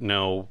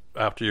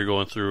after you're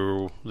going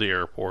through the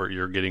airport,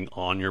 you're getting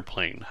on your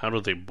plane. How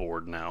do they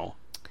board now?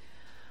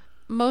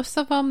 Most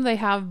of them, they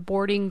have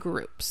boarding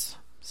groups.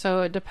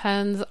 So it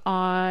depends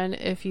on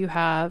if you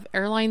have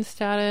airline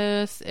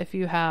status, if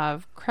you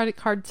have credit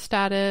card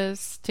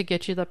status to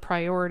get you the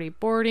priority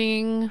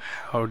boarding.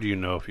 How do you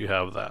know if you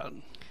have that?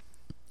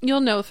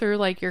 You'll know through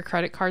like your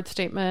credit card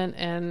statement,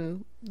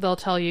 and they'll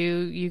tell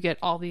you get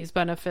all these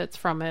benefits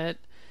from it.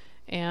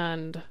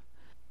 And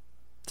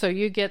so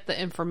you get the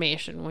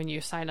information when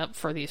you sign up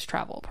for these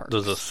travel perks.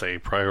 Does it say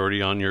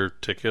priority on your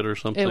ticket or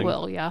something? It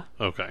will, yeah.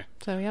 Okay.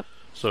 So, yep.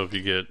 So if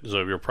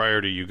your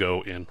priority, you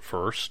go in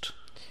first.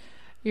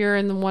 You're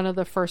in one of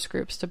the first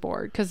groups to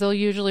board, because they'll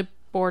usually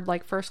board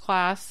like first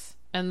class,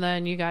 and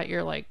then you got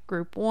your like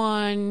group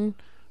 1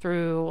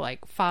 through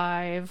like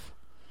 5.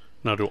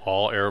 Now, do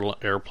all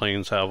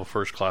airplanes have a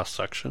first class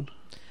section?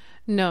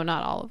 No,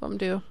 not all of them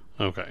do.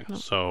 Okay. No.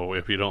 So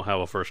if you don't have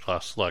a first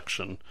class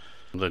selection,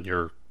 then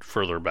you're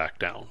further back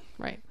down.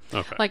 Right.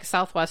 Okay. Like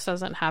Southwest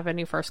doesn't have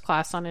any first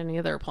class on any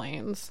of their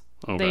planes.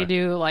 Okay. They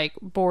do like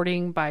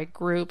boarding by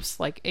groups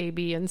like A,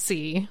 B, and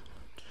C.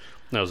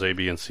 Now, is A,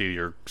 B, and C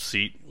your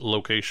seat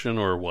location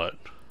or what?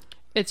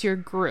 It's your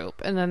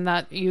group, and then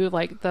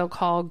they'll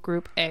call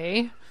group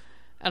A,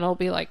 and it'll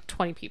be like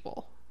 20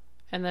 people.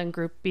 And then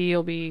group B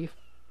will be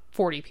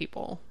 40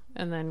 people.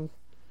 And then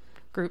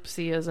group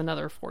C is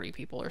another 40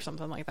 people or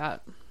something like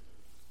that.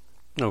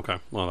 Okay.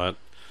 Well,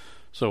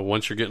 so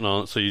once you're getting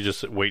on, so you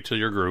just wait till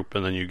your group,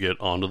 and then you get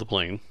onto the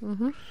plane.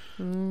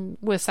 Mm-hmm.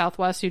 With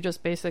Southwest,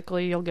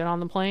 you'll get on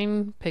the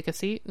plane, pick a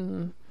seat,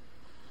 and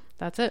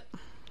that's it.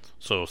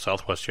 So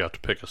Southwest, you have to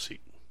pick a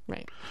seat.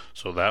 Right.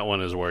 So that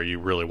one is where you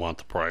really want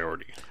the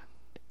priority.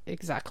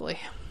 Exactly.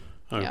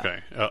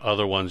 Okay. Yeah.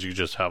 Other ones, you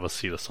just have a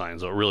seat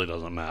assigned, so it really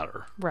doesn't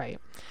matter. Right.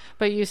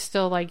 But you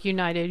still, like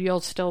United, you'll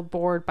still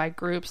board by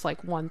groups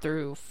like 1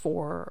 through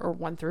 4 or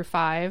 1 through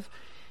 5.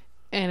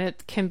 And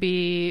it can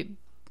be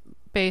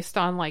based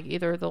on like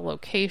either the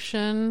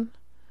location,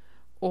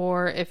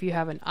 or if you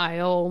have an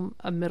aisle,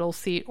 a middle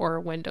seat, or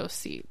a window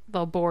seat.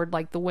 They'll board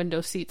like the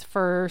window seats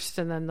first,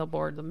 and then they'll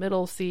board the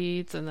middle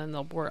seats, and then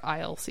they'll board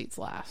aisle seats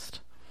last.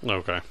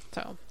 Okay.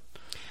 So,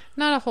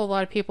 not a whole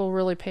lot of people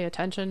really pay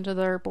attention to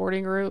their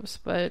boarding groups,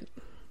 but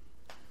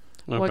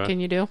what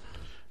can you do?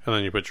 And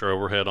then you put your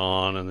overhead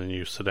on, and then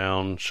you sit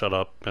down, shut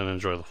up, and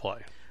enjoy the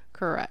flight.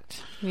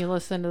 Correct. You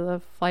listen to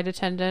the flight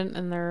attendant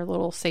and their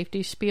little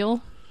safety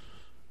spiel.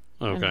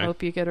 Okay. And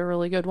hope you get a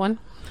really good one.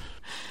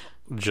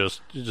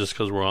 Just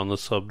because we're on the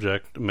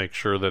subject, make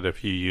sure that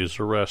if you use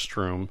a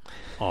restroom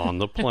on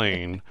the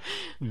plane,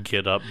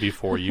 get up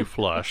before you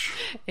flush.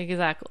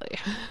 Exactly.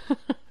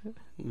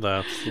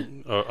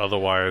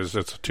 Otherwise,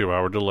 it's a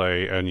 2-hour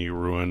delay, and you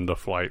ruin the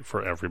flight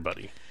for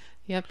everybody.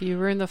 Yep, you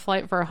ruined the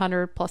flight for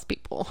 100 plus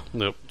people.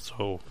 Yep.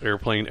 So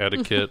airplane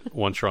etiquette,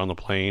 once you're on the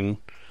plane,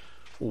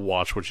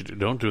 watch what you do.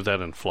 Don't do that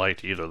in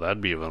flight either.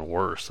 That'd be even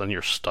worse. Then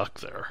you're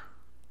stuck there.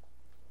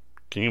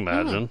 Can you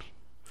imagine?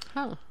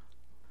 Oh.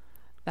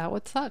 That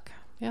would suck.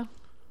 Yeah.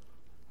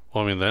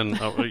 Well, I mean, then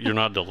you're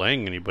not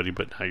delaying anybody,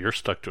 but now you're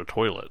stuck to a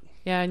toilet.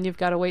 Yeah, and you've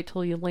got to wait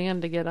till you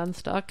land to get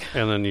unstuck.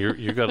 And then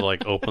you got to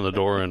like open the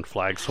door and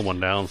flag someone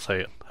down and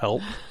say,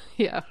 help.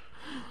 Yeah.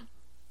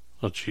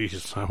 Oh,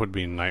 jeez, that would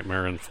be a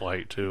nightmare in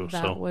flight, too.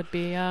 That would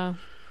be,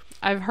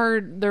 I've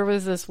heard there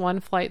was this one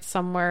flight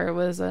somewhere. It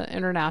was an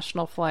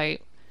international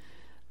flight.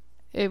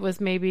 It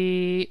was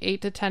maybe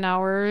 8 to 10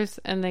 hours,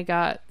 and they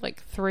got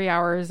like 3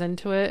 hours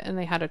into it, and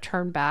they had to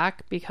turn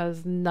back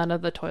because none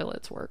of the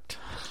toilets worked.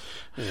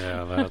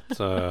 Yeah,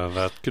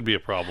 that could be a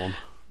problem.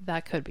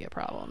 That could be a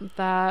problem.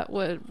 That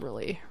would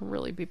really,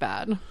 really be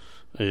bad.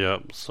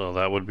 Yep, so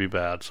that would be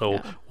bad.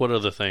 So what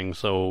other things?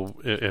 So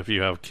if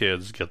you have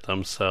kids, get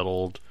them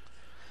settled.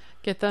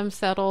 Get them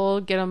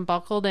settled, get them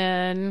buckled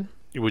in.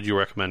 Would you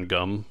recommend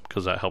gum?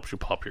 Because that helps you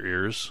pop your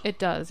ears. It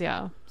does,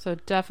 yeah. So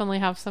definitely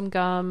have some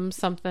gum,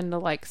 something to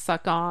like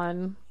suck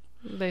on.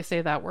 They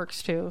say that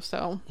works too,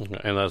 so.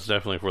 Okay. And that's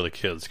definitely for the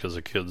kids, because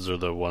the kids are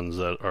the ones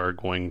that are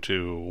going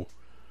to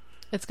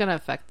It's going to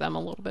affect them a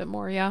little bit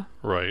more, yeah.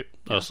 Right.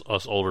 Yeah.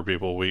 Us older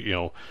people, we,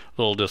 a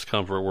little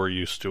discomfort, we're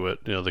used to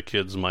it. The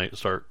kids might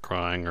start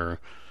crying or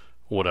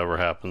whatever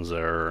happens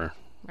there. Or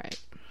Right.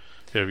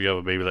 if you have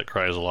a baby that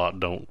cries a lot,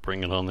 don't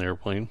bring it on the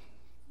airplane.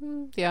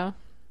 Yeah.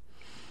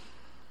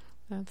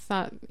 That's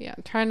not, yeah,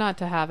 try not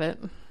to have it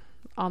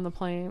on the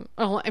plane.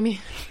 Oh, I mean,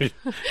 okay,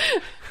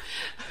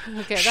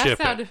 that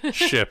sounded...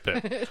 Ship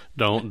it.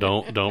 Don't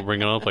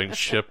bring it on the plane.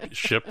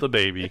 Ship the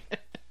baby.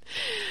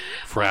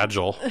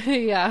 Fragile.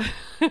 Yeah.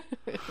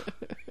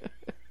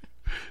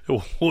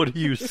 What are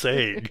you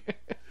saying?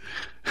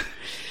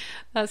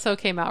 That so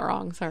came out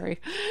wrong, sorry.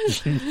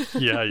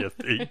 Yeah, you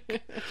think.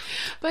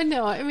 But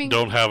no, I mean...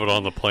 Don't have it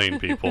on the plane,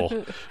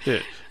 people.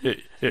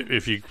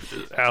 If you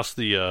ask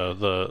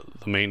the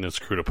maintenance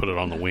crew to put it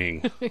on the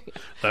wing,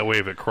 that way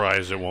if it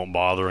cries, it won't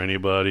bother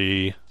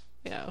anybody.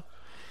 Yeah.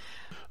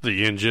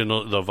 The engine,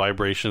 the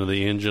vibration of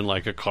the engine,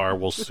 like a car,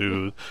 will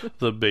soothe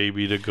the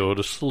baby to go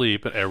to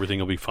sleep, and everything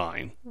will be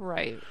fine.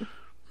 Right.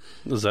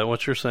 Is that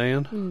what you're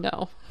saying?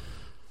 No.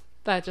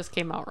 That just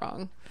came out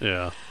wrong.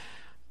 Yeah.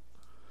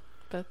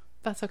 But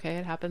that's okay,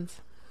 it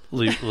happens.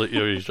 Generally,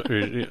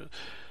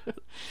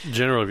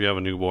 if you have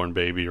a newborn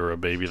baby or a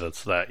baby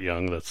that's that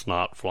young that's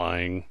not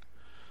flying,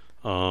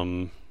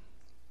 I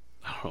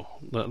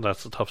don't know.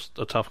 That's a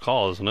tough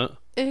call, isn't it?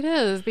 It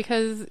is,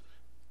 because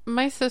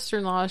my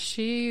sister-in-law,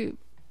 she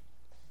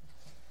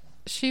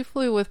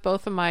flew with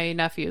both of my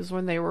nephews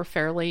when they were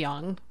fairly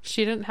young.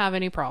 She didn't have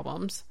any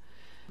problems.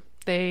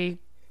 They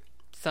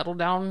settled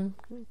down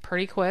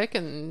pretty quick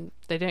and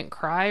they didn't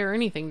cry or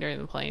anything during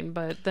the plane.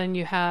 But then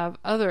you have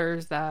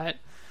others that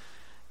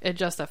it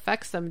just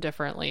affects them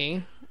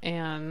differently,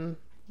 and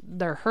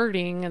they're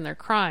hurting and they're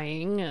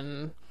crying,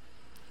 and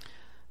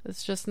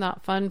it's just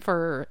not fun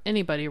for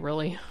anybody,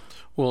 really.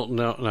 Well,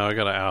 now I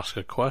got to ask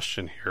a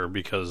question here,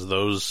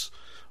 because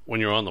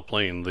when you're on the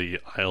plane, the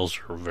aisles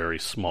are very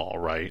small,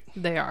 right?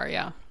 They are,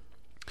 yeah.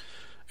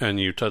 And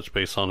you touched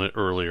base on it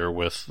earlier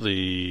with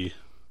I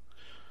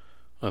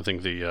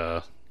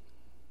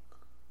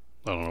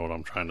don't know what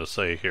I'm trying to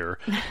say here,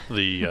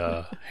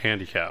 the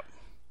handicap,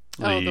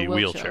 the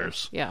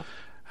wheelchairs. Yeah.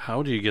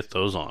 How do you get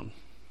those on?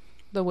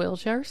 The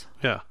wheelchairs?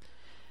 Yeah.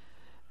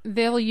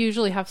 They'll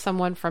usually have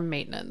someone from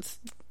maintenance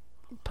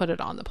put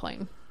it on the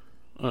plane.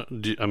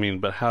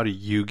 But how do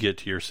you get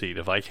to your seat?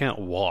 If I can't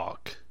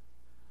walk,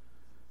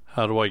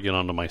 how do I get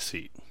onto my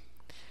seat?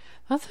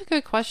 That's a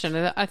good question.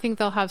 I think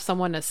they'll have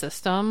someone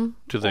assist them.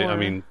 Do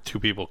they, two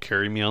people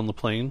carry me on the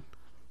plane?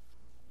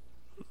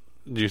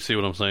 Do you see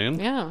what I'm saying?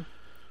 Yeah.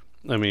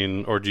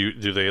 Or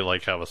do they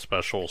have a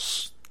special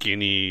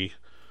skinnier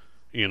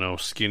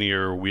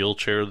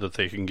wheelchair that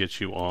they can get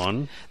you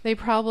on? They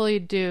probably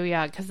do,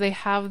 yeah, because they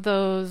have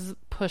those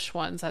push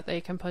ones that they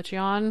can put you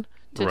on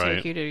to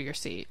take you to your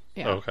seat.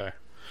 Yeah. Okay.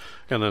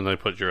 And then they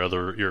put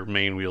your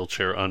main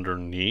wheelchair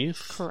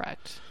underneath?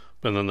 Correct.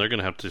 And then they're going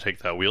to have to take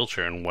that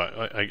wheelchair, and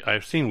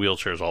I've seen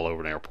wheelchairs all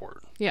over an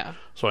airport. Yeah.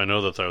 So I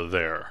know that they're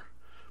there.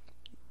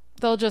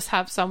 They'll just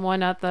have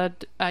someone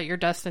at your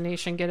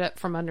destination get it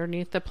from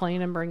underneath the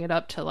plane and bring it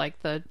up to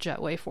the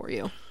jetway for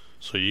you.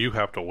 So you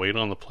have to wait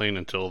on the plane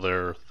until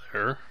they're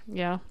there?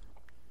 Yeah.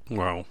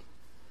 Wow.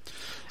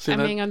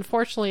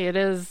 Unfortunately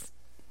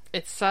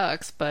it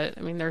sucks, but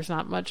there's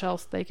not much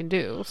else they can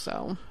do,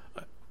 so.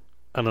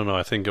 I don't know.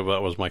 I think if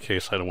that was my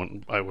case,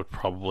 I would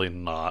probably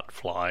not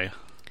fly.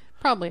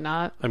 Probably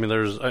not.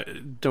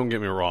 Don't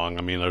get me wrong.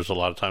 There's a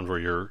lot of times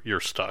where you're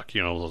stuck.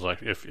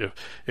 If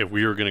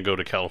we were going to go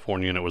to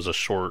California and it was a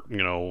short,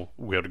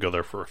 we had to go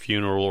there for a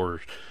funeral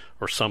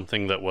or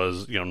something that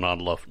was, not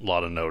a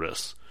lot of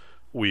notice,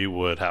 we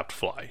would have to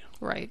fly.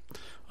 Right.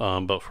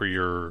 But for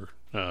your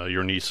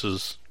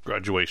niece's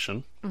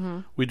graduation,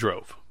 we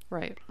drove.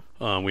 Right.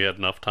 We had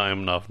enough time,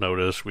 enough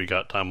notice. We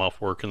got time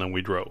off work, and then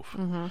we drove.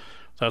 Mm-hmm.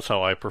 That's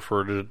how I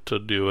preferred to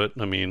do it.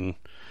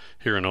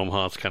 Here in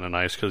Omaha, it's kind of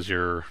nice because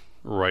you're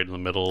right in the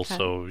middle,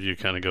 so you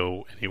kind of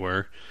go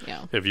anywhere.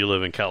 Yeah. If you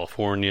live in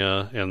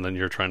California and then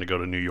you're trying to go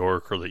to New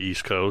York or the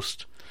East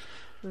Coast,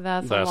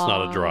 that's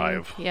not a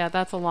drive. Yeah,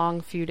 that's a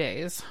long few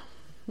days.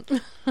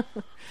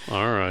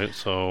 All right,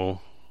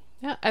 so...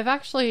 Yeah,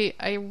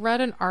 I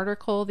read an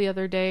article the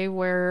other day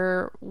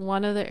where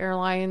one of the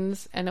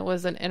airlines, and it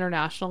was an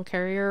international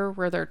carrier,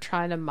 where they're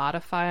trying to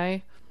modify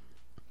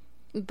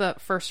the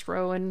first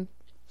row in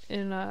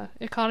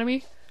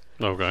economy.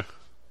 Okay.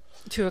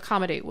 To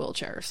accommodate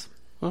wheelchairs.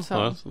 Well,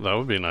 so that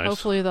would be nice.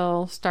 Hopefully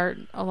they'll start,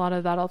 a lot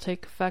of that'll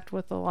take effect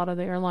with a lot of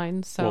the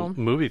airlines. So. Well,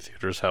 movie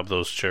theaters have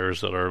those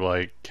chairs that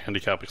are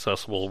handicap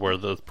accessible, where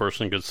the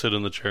person could sit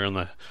in the chair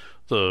and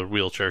the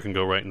wheelchair can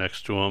go right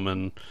next to them,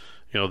 and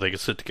they could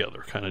sit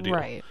together, kind of deal.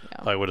 Right.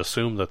 Yeah. I would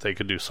assume that they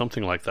could do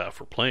something like that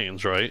for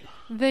planes, right?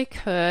 They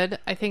could.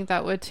 I think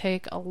that would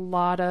take a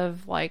lot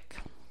of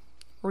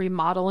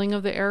remodeling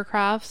of the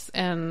aircrafts,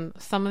 and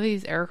some of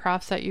these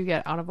aircrafts that you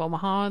get out of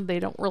Omaha, they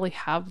don't really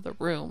have the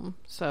room.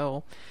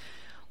 So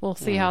we'll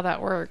see how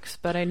that works.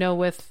 But I know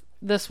with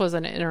this was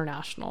an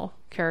international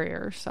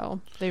carrier, so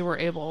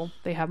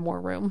they have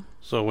more room.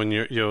 So when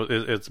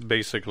it's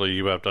basically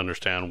you have to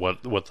understand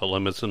what the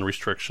limits and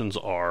restrictions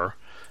are,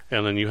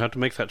 and then you have to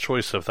make that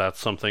choice if that's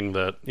something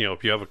that,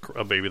 if you have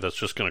a baby that's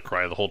just going to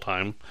cry the whole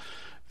time,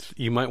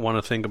 you might want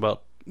to think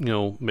about,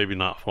 maybe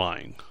not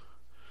flying.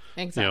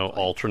 Exactly.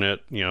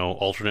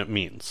 Alternate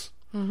means.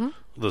 Mm-hmm.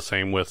 The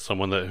same with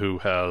someone who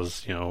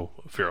has,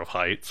 fear of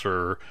heights,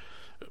 or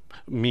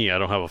me. I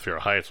don't have a fear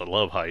of heights. I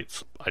love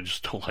heights. I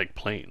just don't like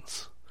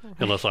planes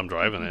unless I'm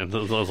driving it,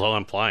 unless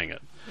I'm flying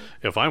it.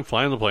 If I'm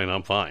flying the plane,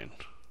 I'm fine.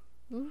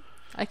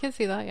 I can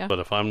see that, yeah. But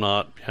if I'm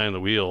not behind the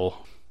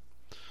wheel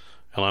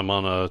and I'm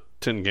on a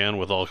tin can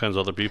with all kinds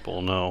of other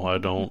people, no, I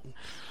don't.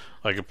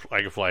 I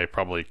could fly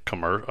probably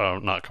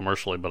not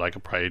commercially, but I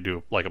could probably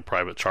do like a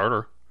private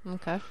charter.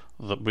 Okay.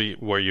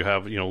 Where you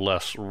have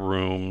less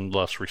room,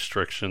 less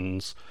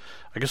restrictions.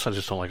 I guess I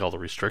just don't like all the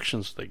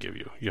restrictions they give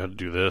you. You have to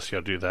do this, you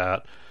have to do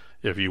that.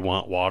 If you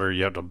want water,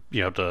 you have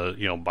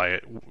to buy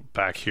it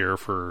back here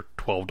for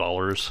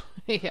 $12.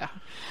 Yeah.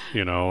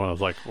 I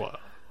was like, what?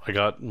 I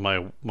got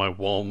my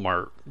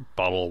Walmart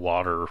bottle of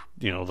water,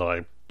 that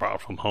I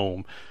brought from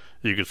home.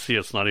 You could see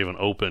it's not even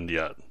opened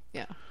yet.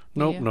 Yeah.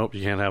 Nope,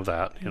 you can't have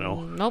that.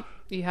 Nope,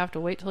 you have to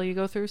wait till you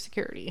go through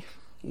security.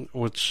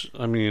 Which,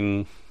 I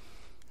mean.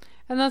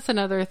 And that's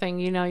another thing,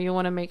 you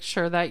want to make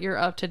sure that you're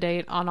up to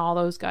date on all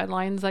those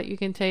guidelines that you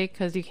can take,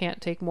 because you can't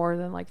take more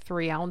than like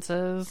 3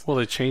 ounces. Well,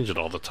 they change it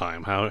all the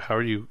time. How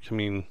are you,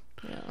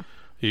 yeah.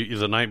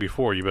 The night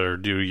before, you better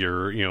do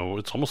your,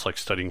 it's almost like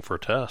studying for a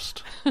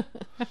test.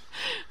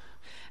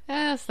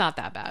 It's not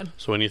that bad.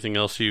 So anything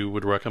else you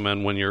would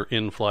recommend when you're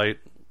in flight?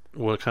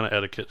 What kind of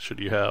etiquette should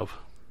you have?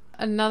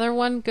 Another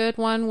good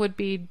one would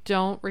be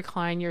don't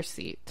recline your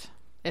seat.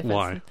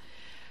 Why?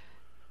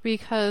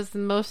 Because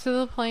most of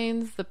the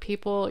planes,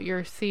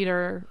 your seat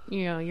are,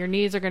 your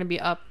knees are going to be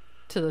up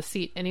to the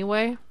seat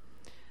anyway.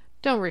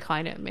 Don't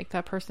recline it and make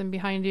that person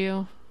behind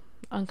you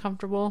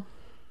uncomfortable.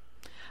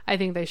 I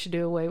think they should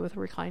do away with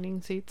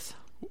reclining seats.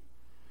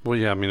 Well,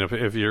 yeah,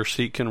 if your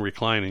seat can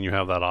recline and you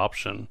have that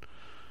option,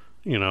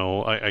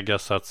 I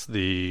guess that's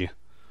I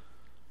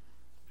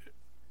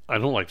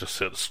don't like to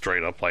sit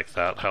straight up like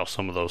that, how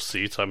some of those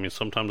seats,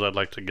 sometimes I'd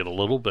like to get a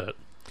little bit.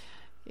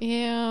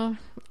 Yeah,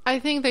 I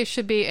think they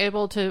should be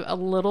able to a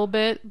little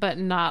bit, but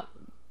not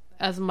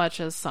as much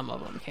as some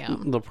of them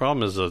can. The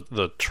problem is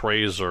the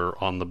trays are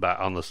on the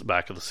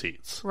back of the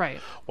seats.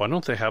 Right. Why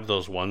don't they have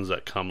those ones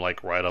that come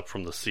like right up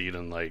from the seat,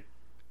 and like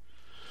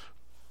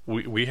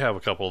we have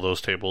a couple of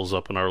those tables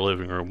up in our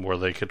living room where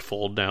they could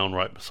fold down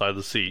right beside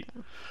the seat.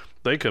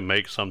 They could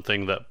make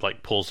something that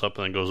like pulls up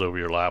and then goes over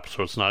your lap,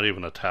 so it's not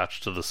even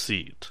attached to the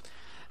seat.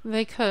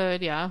 They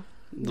could, yeah.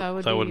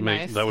 That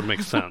would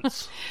make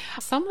sense.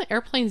 Some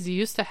airplanes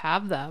used to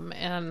have them,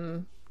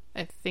 and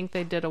I think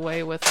they did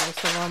away with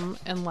most of them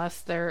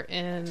unless they're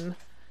in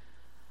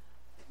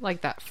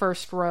like that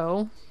first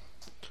row.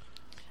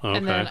 Okay.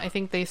 And then I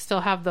think they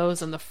still have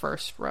those in the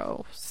first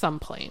row, some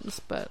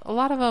planes, but a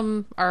lot of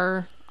them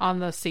are on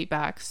the seat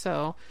back.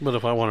 So, but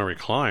if I want to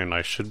recline,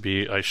 I should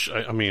be able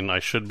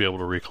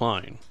to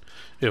recline.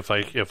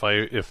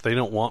 If they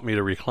don't want me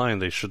to recline,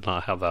 they should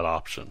not have that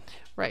option.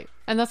 Right.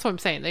 And that's what I'm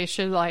saying. They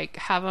should like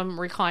have them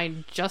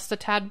recline just a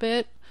tad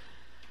bit,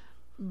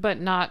 but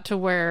not to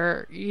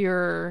where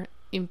you're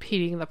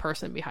impeding the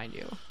person behind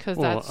you.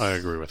 I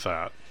agree with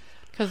that.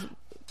 Because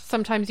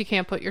sometimes you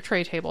can't put your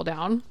tray table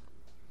down.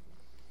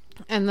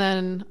 And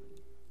then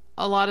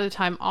a lot of the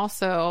time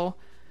also,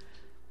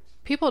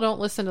 people don't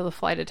listen to the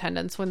flight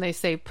attendants when they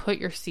say put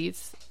your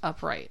seats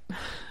upright,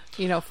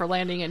 for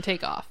landing and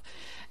takeoff.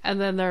 And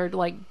then they're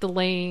like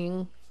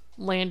delaying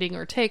landing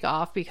or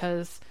takeoff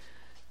because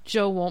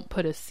Joe won't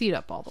put his seat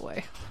up all the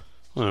way.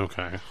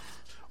 Okay.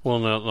 Well,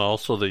 now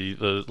also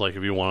the like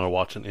if you want to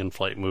watch an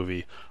in-flight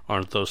movie,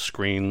 aren't those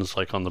screens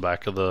like on the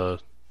back of the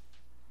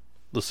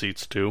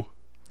seats too?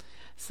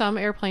 Some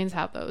airplanes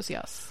have those,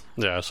 yes.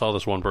 Yeah, I saw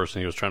this one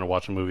person. He was trying to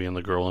watch a movie, and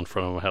the girl in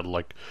front of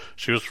him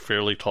she was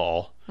fairly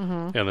tall,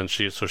 and then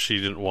she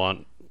didn't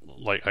want,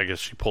 I guess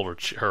she pulled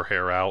her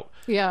hair out,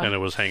 yeah, and it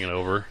was hanging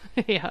over.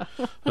 Yeah,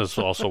 that's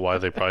also why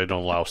they probably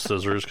don't allow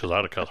scissors, because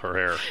I'd have cut her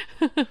hair.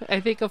 I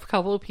think a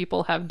couple of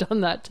people have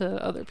done that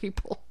to other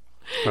people.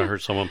 I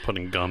heard someone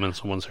putting gum in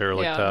someone's hair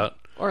like that,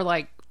 or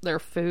like their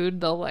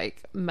food, they'll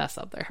like mess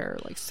up their hair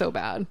like so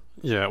bad.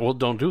 Yeah, well,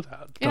 don't do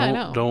that. Yeah, I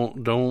know.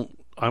 Don't.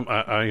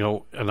 I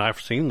and I've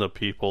seen the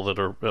people that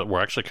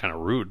were actually kind of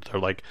rude. They're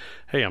like,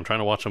 "Hey, I'm trying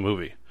to watch a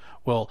movie.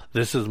 Well,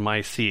 this is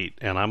my seat,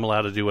 and I'm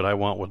allowed to do what I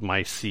want with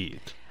my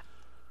seat."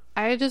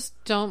 I just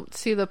don't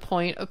see the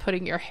point of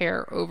putting your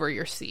hair over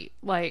your seat.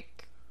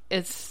 Like,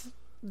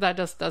 that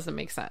just doesn't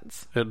make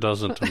sense. It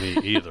doesn't to me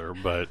either.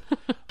 But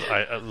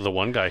the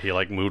one guy, he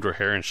moved her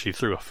hair and she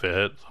threw a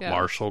fit. Yeah.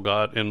 Marshall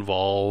got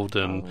involved,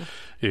 and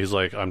he's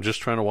like, "I'm just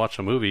trying to watch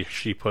a movie."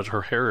 She put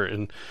her hair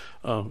in.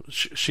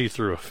 She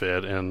threw a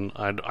fit, and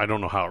I don't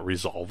know how it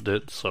resolved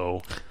it.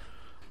 So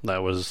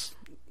that was.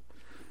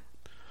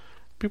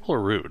 People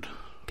are rude.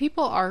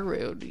 People are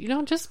rude.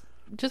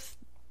 Just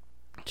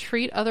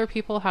treat other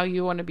people how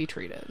you want to be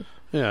treated.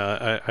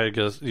 Yeah, I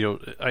guess,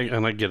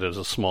 I get it as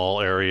a small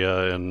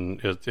area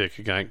and it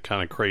can get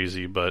kind of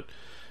crazy, but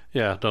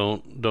yeah,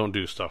 don't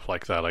do stuff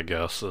like that, I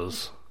guess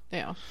is.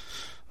 Yeah.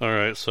 All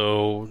right,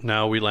 so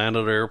now we land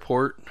at the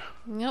airport.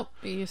 Yep.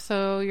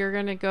 So you're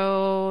going to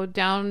go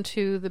down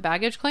to the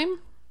baggage claim,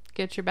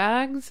 get your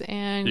bags,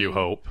 and You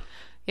hope.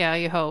 Yeah,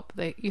 you hope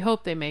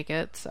they make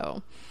it.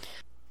 So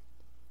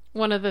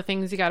one of the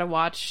things you got to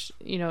watch,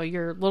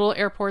 your little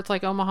airports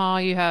like Omaha,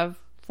 you have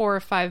 4 or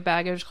 5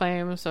 baggage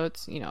claims, so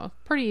it's,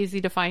 pretty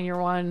easy to find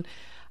your one.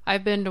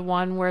 I've been to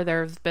one where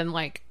there's been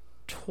like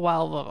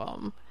 12 of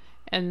them,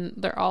 and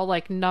they're all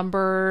like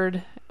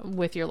numbered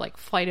with your like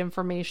flight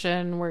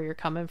information, where you're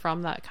coming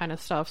from, that kind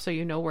of stuff, so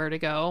you know where to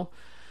go.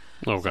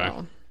 Okay.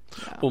 So,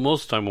 yeah. Well,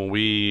 most of the time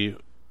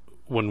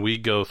when we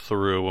go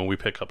through, when we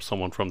pick up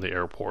someone from the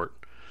airport,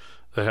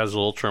 it has a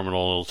little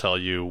terminal. It'll tell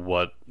you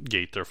what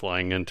gate they're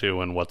flying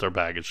into and what their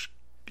baggage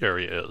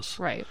area is.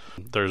 Right.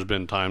 There's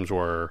been times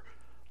where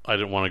I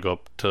didn't want to go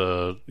up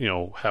to,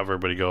 have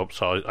everybody go up,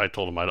 so I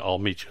told them I'll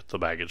meet you at the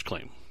baggage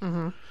claim.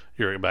 Mm-hmm.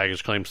 You're at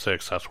baggage claim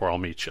 6, that's where I'll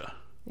meet you.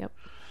 Yep.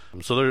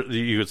 So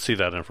you could see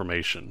that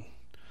information.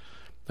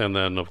 And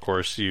then, of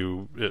course,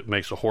 it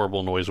makes a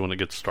horrible noise when it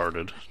gets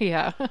started.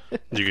 Yeah.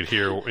 You could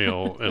hear,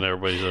 and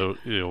everybody's,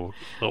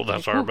 oh,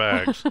 that's our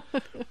bags.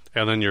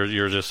 And then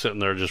you're just sitting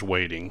there just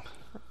waiting.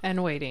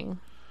 And waiting.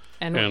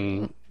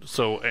 And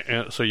so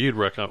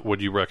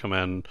would you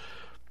recommend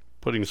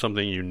putting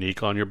something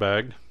unique on your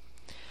bag?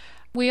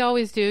 We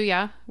always do,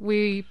 yeah.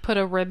 We put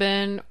a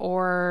ribbon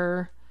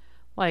or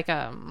like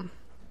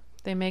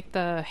they make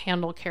the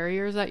handle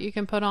carriers that you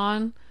can put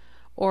on,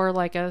 or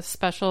like a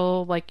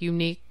special like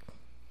unique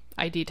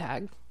ID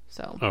tag.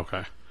 So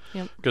okay,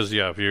 yep. Because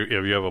if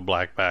you have a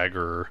black bag,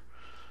 or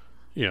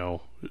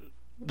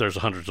there's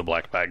hundreds of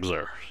black bags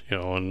there,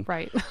 and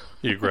right.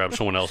 You grab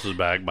someone else's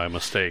bag by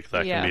mistake,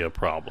 that Yeah. can be a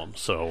problem.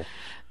 So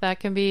that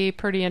can be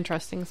pretty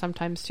interesting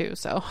sometimes too.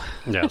 So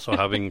yeah, so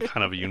having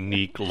kind of a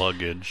unique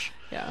luggage,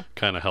 yeah,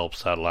 kind of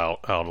helps that out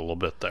a little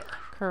bit there.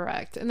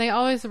 Correct. And they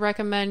always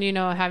recommend,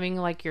 having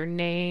like your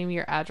name,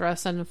 your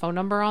address, and phone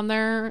number on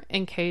there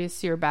in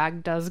case your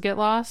bag does get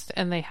lost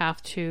and they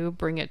have to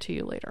bring it to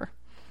you later.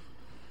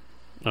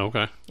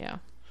 Okay. Yeah.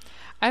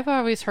 I've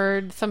always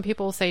heard some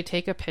people say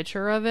take a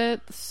picture of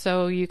it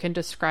so you can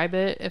describe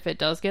it if it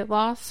does get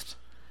lost.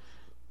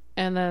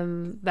 And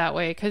then that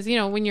way, because,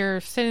 when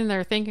you're sitting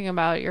there thinking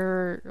about it,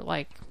 you're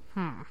like,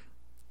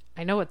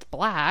 I know it's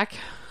black,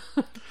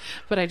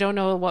 but I don't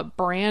know what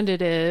brand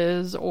it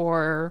is,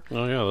 or,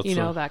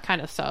 that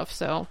kind of stuff.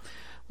 So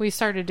we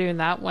started doing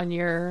that one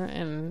year,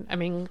 and I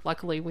mean,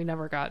 luckily we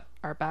never got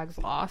our bags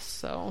lost.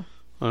 So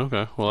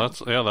okay, well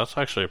that's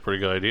actually a pretty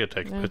good idea.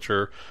 Take a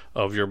picture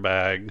of your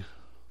bag,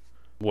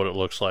 what it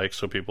looks like,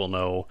 so people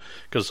know,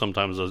 because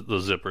sometimes the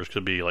zippers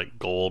could be like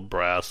gold,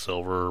 brass,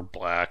 silver,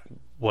 black,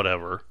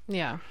 whatever.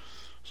 Yeah.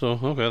 So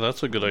okay,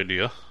 that's a good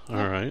idea.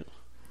 All right.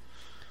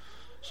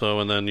 So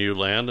and then you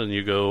land and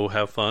you go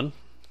have fun.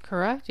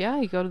 Correct.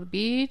 Yeah, you go to the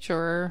beach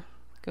or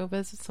go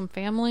visit some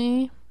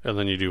family. And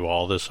then you do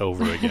all this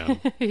over again.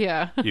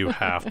 Yeah. You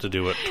have to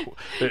do it.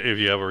 If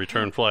you have a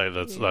return flight,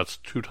 that's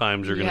 2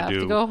 times you're going to do. You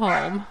have to go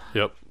home.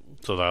 Yep.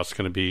 So that's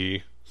going to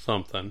be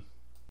something.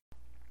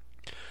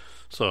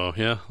 So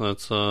yeah,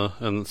 that's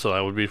and so that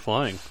would be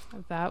flying.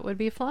 That would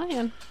be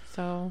flying.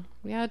 So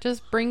yeah,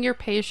 just bring your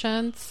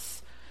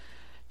patience.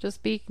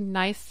 Just be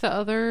nice to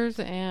others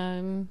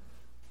and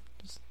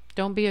just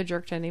don't be a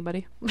jerk to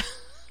anybody.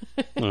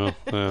 Yeah,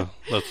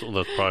 that's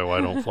probably why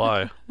I don't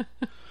fly.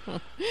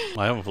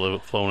 I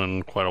haven't flown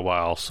in quite a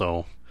while,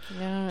 so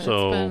yeah, it's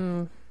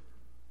been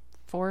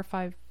 4 or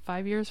 5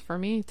 years for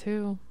me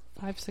too.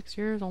 5-6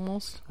 years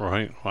almost.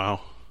 Right.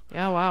 Wow.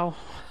 Yeah. Wow.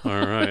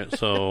 All right.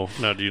 So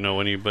now, do you know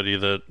anybody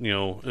that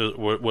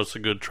what's a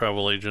good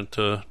travel agent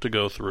to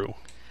go through?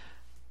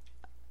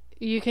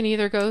 You can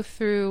either go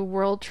through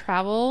World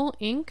Travel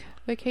Inc.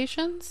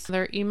 Vacations.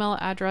 Their email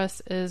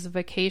address is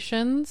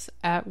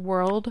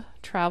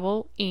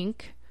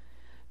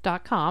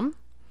vacations@worldtravelinc.com.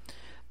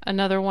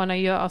 Another one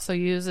I also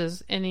use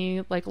is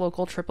any like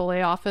local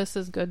AAA office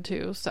is good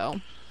too.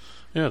 So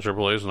yeah,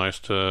 AAA is nice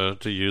to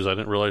use. I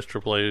didn't realize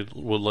AAA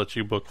would let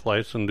you book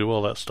flights and do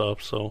all that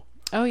stuff. So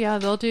oh yeah,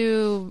 they'll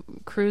do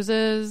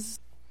cruises,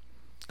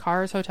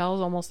 cars,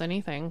 hotels, almost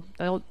anything.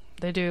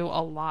 They do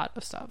a lot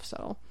of stuff.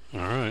 So all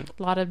right,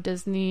 a lot of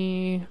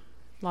Disney,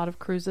 a lot of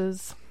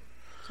cruises.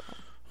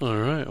 All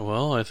right.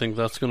 Well, I think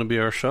that's going to be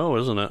our show,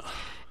 isn't it?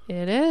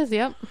 It is.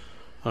 Yep.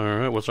 All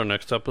right. What's our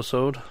next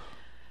episode?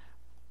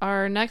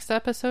 Our next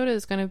episode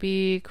is going to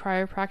be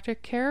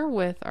chiropractic care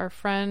with our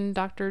friend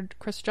Dr.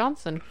 Chris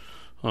Johnson.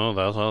 Oh,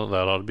 that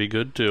ought to be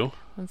good too.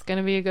 It's going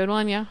to be a good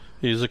one, yeah.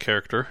 He's a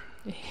character.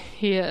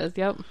 He is,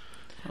 yep.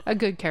 A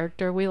good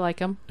character. We like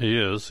him. He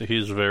is.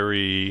 He's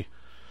very.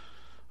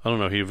 I don't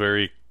know.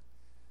 The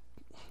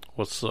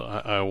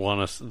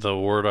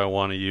word I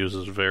want to use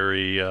is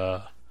very.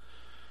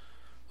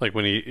 Like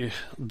when he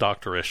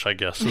doctorish, I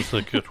guess is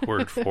a good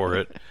word for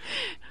it.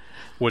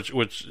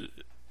 Which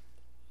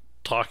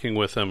talking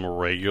with him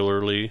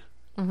regularly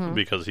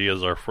because he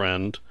is our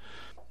friend,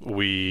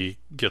 we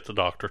get the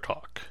doctor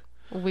talk.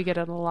 We get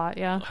it a lot,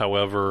 yeah.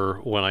 However,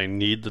 when I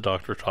need the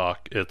doctor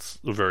talk, it's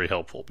very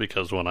helpful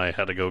because when I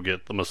had to go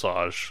get the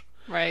massage,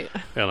 Right.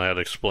 and I had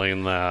to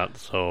explain that,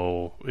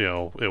 so,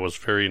 it was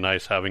very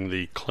nice having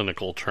the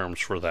clinical terms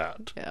for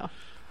that. Yeah.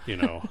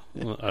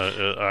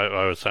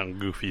 I would sound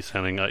goofy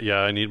saying,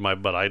 I need my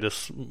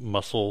buttitis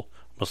muscle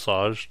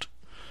massaged.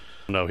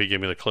 No, he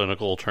gave me the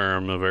clinical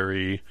term, a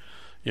very,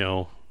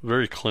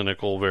 very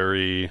clinical,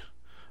 very,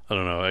 I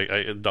don't know,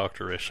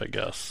 doctorish, I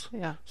guess.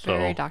 Yeah. So,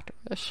 Very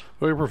doctorish.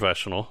 very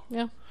professional.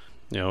 Yeah.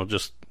 I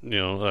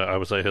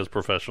would say his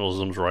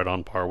professionalism's right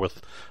on par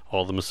with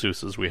all the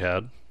masseuses we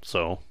had.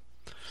 So,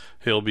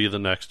 he'll be the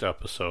next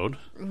episode.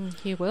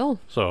 He will.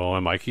 So,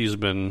 and Mikey's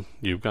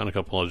you've gotten a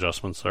couple of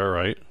adjustments there,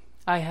 right?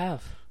 I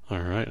have. All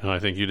right, and I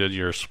think he did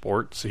your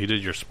sports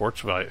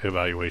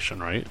evaluation,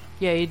 right?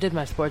 Yeah, you did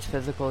my sports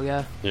physical,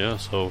 yeah. Yeah,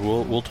 so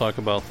we'll talk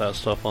about that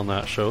stuff on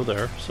that show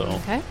there. So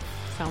Okay.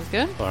 Sounds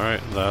good. all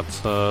right,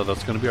 that's going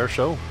to be our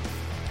show.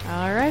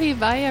 Alrighty.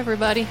 Bye,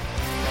 everybody.